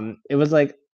 It was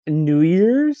like New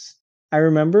Year's, I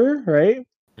remember, right?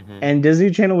 Mm-hmm. And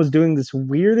Disney Channel was doing the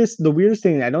weirdest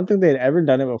thing. I don't think they had ever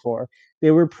done it before.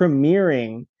 They were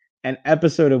premiering an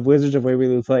episode of Wizards of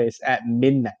Waverly Place at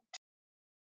midnight.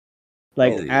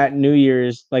 Like Really? at New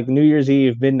Year's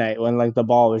Eve midnight when like the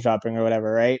ball was dropping or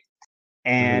whatever, right?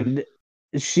 And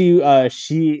she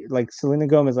like Selena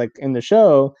Gomez like in the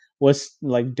show was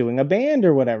like doing a band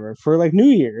or whatever for like New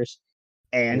Year's,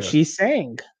 and she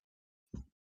sang.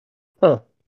 Huh.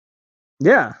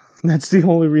 Yeah, that's the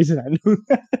only reason I knew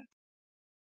that.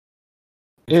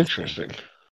 Interesting.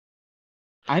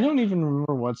 I don't even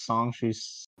remember what song she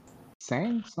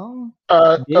sang.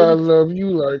 I Did? love you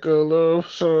like a love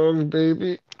song,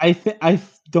 baby. I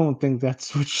don't think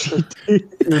that's what she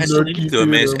did. Has Selena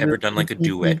Gomez ever done like a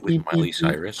duet with Miley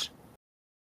Cyrus?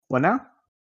 What now?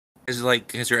 Has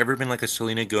there ever been like a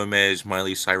Selena Gomez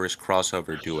Miley Cyrus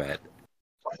crossover duet?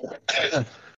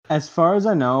 As far as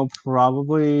I know,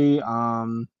 probably.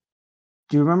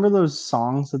 Do you remember those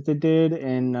songs that they did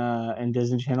in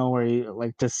Disney Channel where you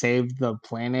like to save the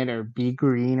planet or be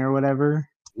green or whatever?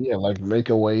 Yeah, like Make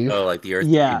a Wave. Oh, like the Earth.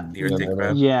 Yeah, the Earth Day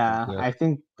Crab? yeah. I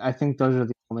think those are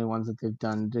the only ones that they've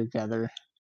done together.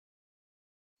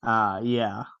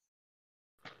 Yeah.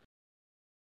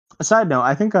 A side note,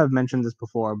 I think I've mentioned this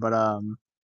before, but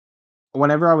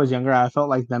whenever I was younger, I felt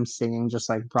like them singing just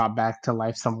like brought back to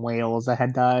life some whales that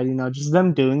had died. You know, just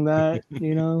them doing that.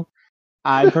 You know,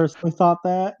 I personally thought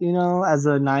that. You know, as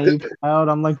a naive child,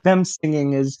 I'm like them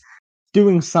singing is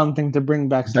doing something to bring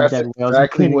back some dead whales.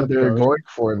 That's exactly what they're going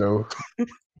for, though.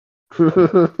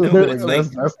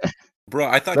 Bro,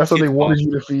 I thought that's what they wanted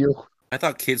you to feel. I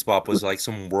thought Kidz Bop was like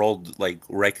some world like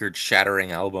record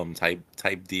shattering album type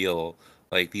deal.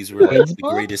 Like these were like the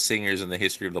greatest singers in the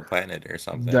history of the planet or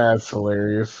something. That's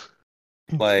hilarious.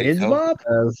 Like Kidz Bop?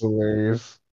 That's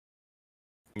hilarious.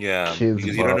 Yeah, because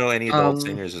you don't know any adult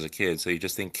singers as a kid, so you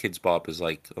just think Kidz Bop is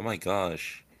like, oh my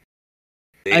gosh.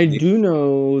 I do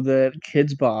know that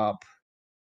Kidz Bop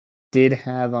did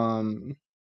have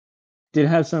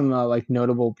some like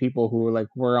notable people who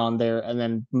were on there and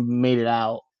then made it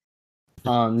out.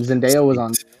 Zendaya was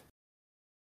on there.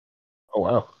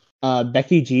 Oh wow.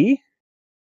 Becky G.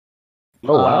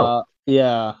 Oh wow.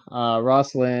 Yeah.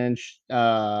 Ross Lynch.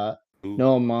 Noah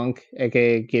Monk,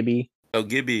 aka Gibby. Oh,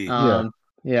 Gibby.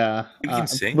 Yeah. You can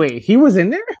sing. Wait, he was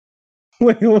in there?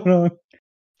 Wait, hold on.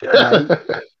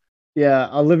 Yeah,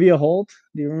 Olivia Holt.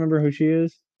 Do you remember who she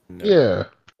is? No. Yeah.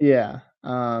 Yeah.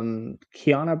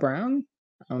 Kiana Brown.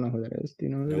 I don't know who that is. Do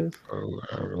you know who that is? Oh,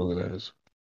 I don't know who that is.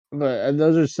 But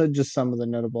those are just some of the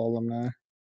notable alumni.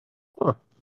 Huh.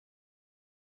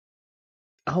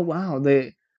 Oh wow.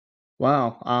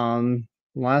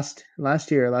 Last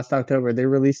October they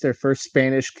released their first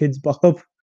Spanish Kidz Bop.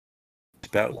 It's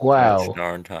about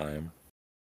darn time.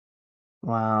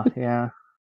 Wow, yeah.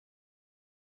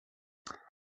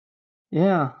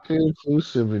 Yeah.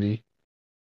 Inclusivity.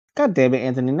 God damn it,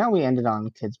 Anthony. Now we ended on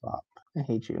Kidz Bop. I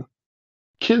hate you.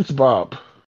 Kidz Bop.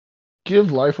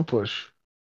 Give life a push.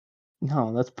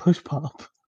 No, that's Push Pop.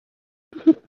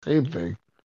 Same thing.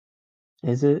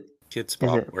 Is it? Kidz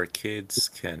Bop, where kids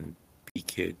can be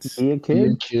kids. Be a kid?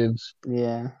 Be kids.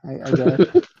 Yeah, I guess.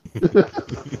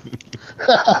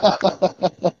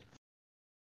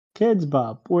 Kidz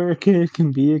Bop, where a kid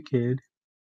can be a kid.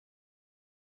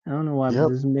 I don't know why, but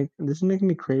this is making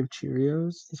me crave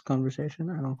Cheerios. This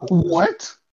conversation, I don't.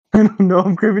 What? I don't know.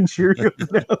 I'm craving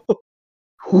Cheerios now.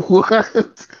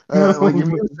 What? Like if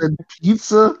you said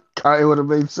pizza, it would have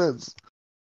made sense.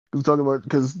 We're talking about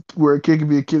because where a kid can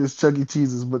be a kid is Chuck E.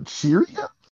 Cheese's, but Cheerios.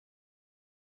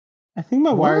 I think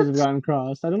my wires have gotten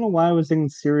crossed. I don't know why I was thinking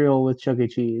cereal with Chuck E.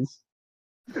 Cheese.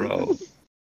 Bro,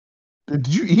 did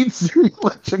you eat cereal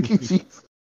at Chuck E. Cheese?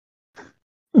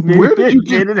 Where did you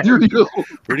get cereal?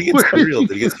 Where did you get cereal?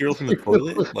 Did you get cereal from the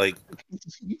toilet? Like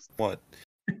what?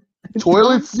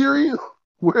 Toilet cereal?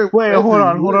 Wait, hold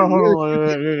on.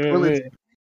 Wait.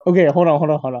 Okay, hold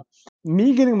on.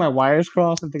 Me getting my wires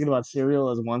crossed and thinking about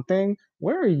cereal is one thing.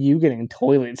 Where are you getting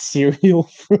toilet cereal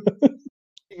from?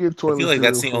 I feel like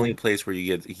that's the only place where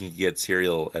you can get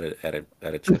cereal at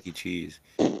a Chuck E. Cheese.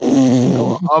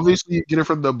 No, obviously, you get it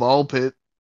from the ball pit.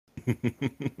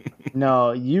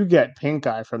 No, you get Pink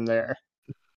Eye from there.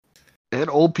 And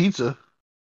Old Pizza.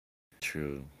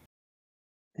 True.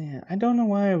 Yeah, I don't know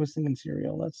why I was thinking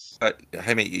cereal. That's.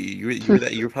 I mean, you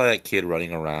were probably that kid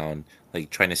running around like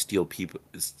trying to steal pizza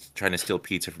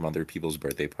from other people's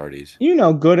birthday parties. You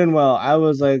know, good and well. I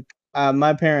was like,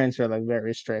 my parents are like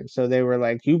very strict, so they were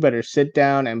like, "You better sit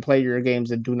down and play your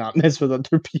games and do not mess with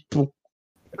other people."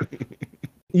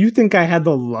 You think I had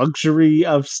the luxury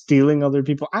of stealing other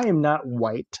people? I am not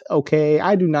white, okay?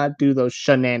 I do not do those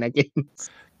shenanigans.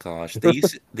 Gosh, they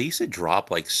used to drop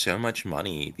like so much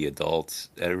money. The adults,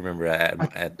 I remember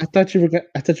I thought you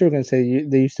were gonna say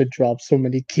they used to drop so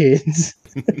many kids.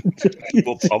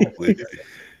 well, probably.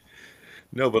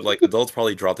 No, but like adults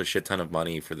probably dropped a shit ton of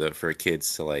money for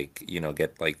kids to like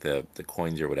get like the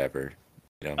coins or whatever.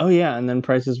 Oh yeah, and then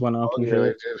prices went up Oh and yeah, they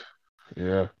shit. did.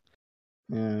 Yeah.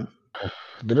 Yeah,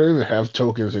 They don't even have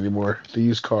tokens anymore. They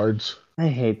use cards. I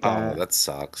hate Oh, that. that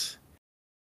sucks.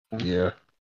 Yeah.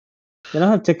 They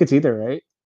don't have tickets either, right?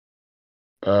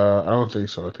 I don't think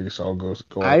so. I think it's all I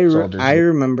it's all I digital.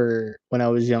 remember when I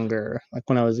was younger, like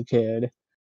when I was a kid,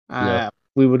 Yeah.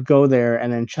 we would go there,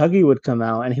 and then Chuggy would come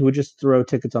out, and he would just throw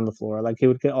tickets on the floor. Like he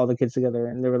would get all the kids together,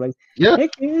 and they were like, Yeah. hey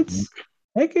kids,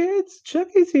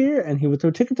 Chuggy's here," and he would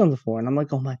throw tickets on the floor, and I'm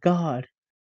like, "Oh my god,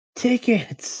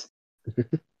 tickets!"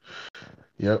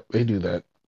 Yep, they do that.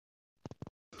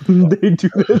 They do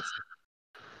this,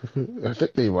 I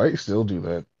think they might still do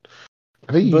that.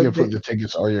 I think you but can put the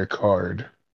tickets on your card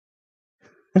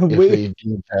if wait. they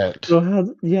do that. So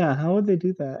how would they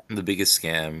do that? The biggest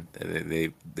scam.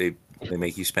 They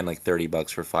make you spend like $30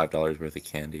 for $5 worth of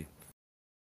candy.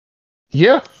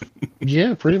 Yeah.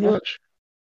 Yeah, pretty much.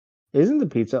 Isn't the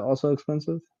pizza also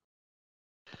expensive?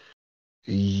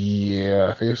 Yeah,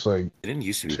 I think it's like It didn't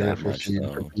used to be 10 or that much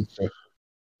 15 for though. pizza.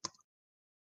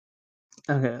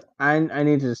 Okay, I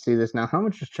need to see this now. How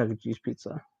much is Chuck E. Cheese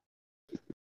pizza?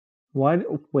 Why?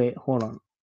 Wait, hold on.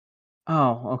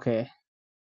 Oh, okay.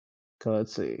 So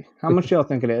let's see. How much do y'all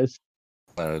think it is?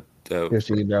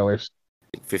 $15.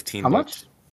 15 How much? bucks,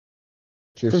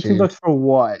 15 15 bucks for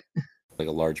what? like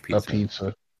a large a pizza.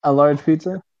 pizza. A large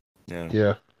pizza? Yeah.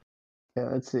 Yeah. Yeah,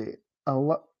 let's see.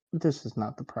 This is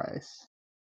not the price.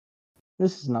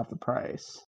 This is not the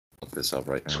price. Look this up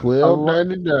right now.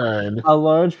 $12.99. A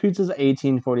large pizza is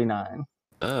 $18.49.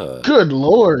 Good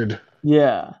Lord.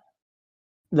 Yeah,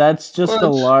 that's just a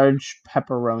What? large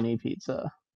pepperoni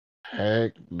pizza.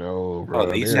 Heck no, Oh, bro.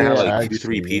 they used to have There's like Yeah.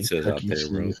 2-3 actually pizzas Chuck out E. there,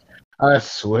 bro. Cheese. I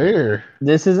swear.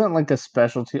 This isn't like a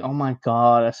specialty. Oh my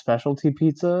god, a specialty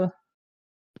pizza?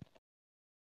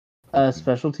 A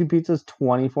specialty pizza is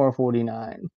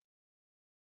 $24.49.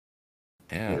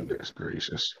 Yeah, Goodness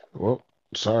gracious. Well,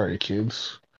 sorry,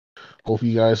 kids. Hope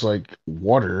you guys like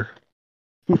water.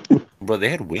 bro. They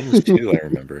had wings too. I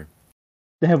remember.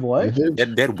 They have They what? did.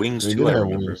 They had wings They too. did I have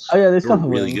remember. wings. Oh yeah, they They still were have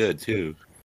really wings. good too.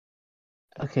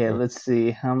 Okay, let's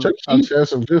see. Chuck E. Cheese has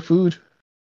some good food.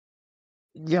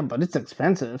 Yeah, but it's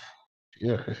expensive.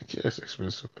 Yeah, it's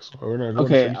expensive. That's why we're not going to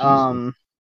Okay, Chuck E. Cheese.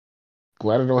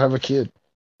 Glad I don't have a kid.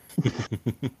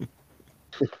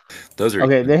 Those are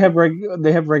okay, they have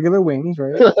regular wings,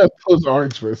 right? Those are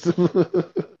expensive.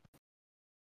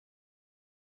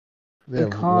 They It have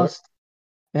what? costs.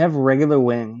 They have regular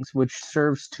wings, which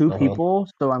serves 2 Uh-huh. people.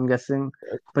 So I'm guessing,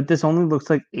 but this only looks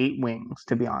like 8 wings,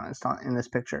 to be honest, in this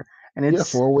picture. And Yeah,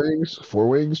 it's 4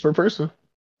 wings per person.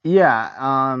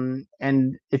 yeah.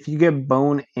 And if you get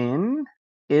bone in,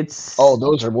 it's Oh,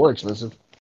 those are more expensive.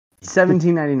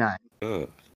 $17.99 Ugh.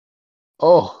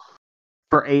 Oh,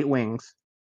 for 8 wings.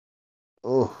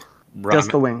 oh. Bro,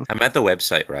 Just the wings. I'm at the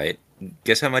website, right?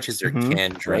 Guess how much is their Mhm.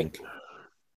 canned drink?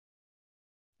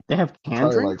 They have canned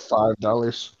Probably drink. like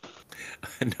 $5.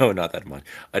 No, not that much.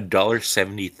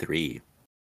 $1.73.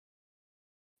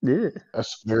 Ugh.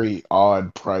 That's a very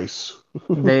odd price.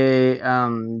 They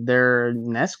their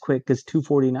Nesquik is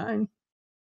 $2.49.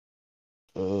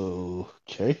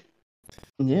 Okay.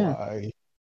 Yeah, Why?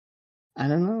 I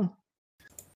don't know.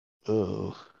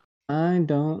 Oh, I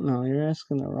don't know. You're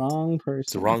asking the wrong person.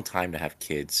 It's the wrong time to have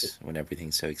kids when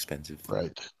everything's so expensive.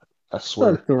 right. I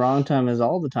swear. Look, the wrong time is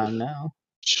all the time now.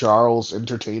 Charles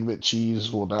Entertainment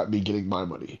Cheese will not be getting my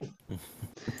money.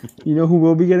 You know who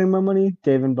will be getting my money?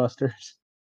 Dave and Buster's.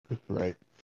 Right.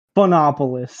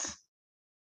 Phonopolis.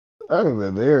 I haven't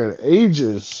been there in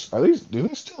ages. Do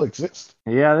they still exist?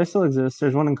 Yeah, they still exist.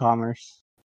 There's one in Commerce.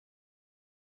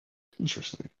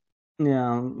 Interesting.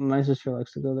 Yeah, my sister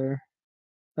likes to go there.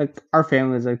 Like our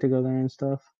families like to go there and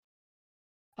stuff.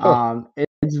 Huh.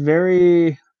 It's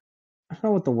very. I don't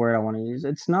know what the word I want to use.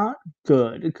 It's not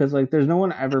good because like there's no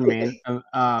one ever manning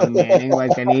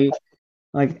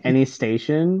any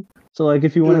station. So like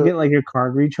if you want to Yeah. get like your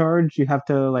card recharged, you have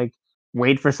to like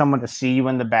wait for someone to see you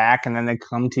in the back and then they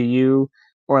come to you,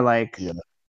 or Yeah.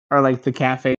 the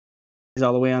cafe is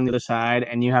all the way on the other side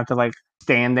and you have to like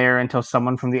stand there until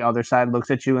someone from the other side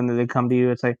looks at you and then they come to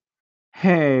you. It's like,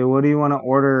 hey, what do you want to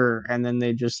order? And then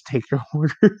they just take your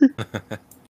order.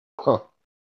 Huh.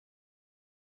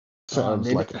 Sounds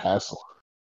They like a hassle.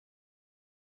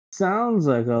 sounds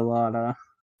like a lot of.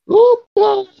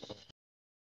 Oop.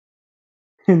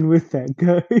 And with that,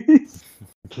 guys,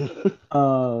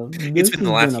 It's been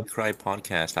the Laugh You Cry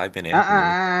podcast. I've been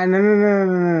Anthony.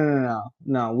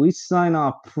 No. We sign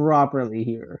off properly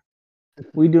here.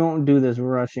 We don't do this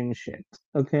rushing shit.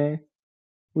 Okay,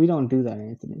 we don't do that,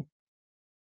 Anthony.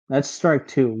 That's strike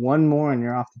 2. One more, and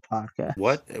you're off the podcast.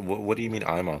 What do you mean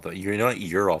I'm off?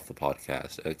 You're off the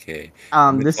podcast. Okay.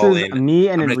 This is me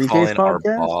and Enrique's podcast. Our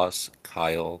boss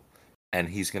Kyle, and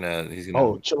he's gonna.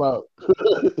 Oh, chill out.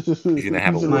 He's gonna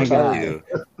have a word with you.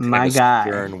 My guy.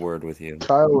 Stern word with you.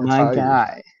 Kyle retired. My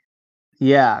guy.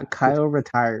 Yeah, Kyle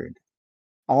retired.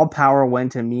 All power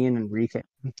went to me and Enrique.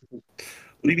 What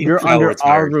do you mean? You're Kyle under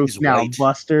retired? our roof He's now, white.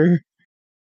 Buster.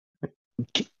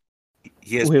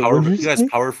 He has power. He has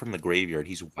power from the graveyard.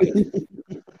 He's white.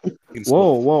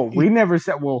 Whoa! We never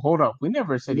said. Well, hold up. We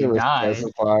never said he died.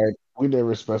 We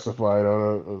never specified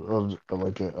on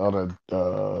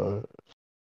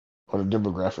a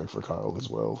demographic for Kyle as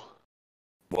well.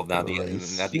 Well, now the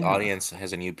audience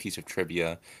has a new piece of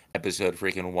trivia. Episode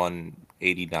freaking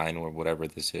 189 or whatever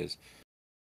this is.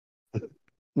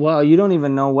 Well, you don't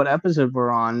even know what episode we're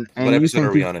on, and what you episode think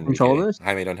are we you on? control this?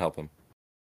 Jaime, don't help him.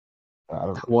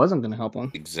 I wasn't going to help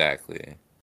him. Exactly.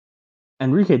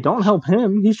 Enrique, don't help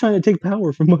him. He's trying to take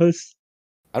power from us.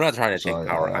 I'm not trying to take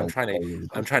power. I'm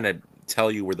trying to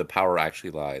tell you where the power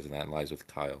actually lies, and that lies with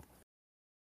Kyle.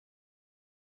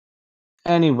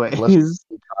 Anyways,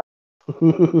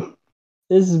 this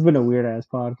has been a weird ass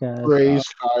podcast. Praise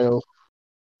Kyle.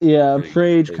 Yeah,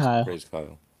 praise Kyle. Praise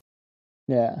Kyle.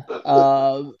 Yeah.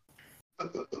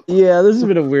 Yeah, this has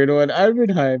been a weird one. I've been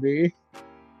Jaime.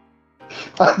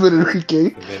 I've been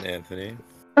Enrique. I've been Anthony.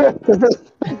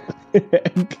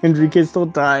 Enrique's still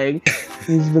dying. This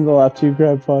has been the Laugh You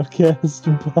Cry podcast.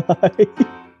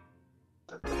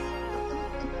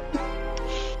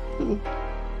 Bye.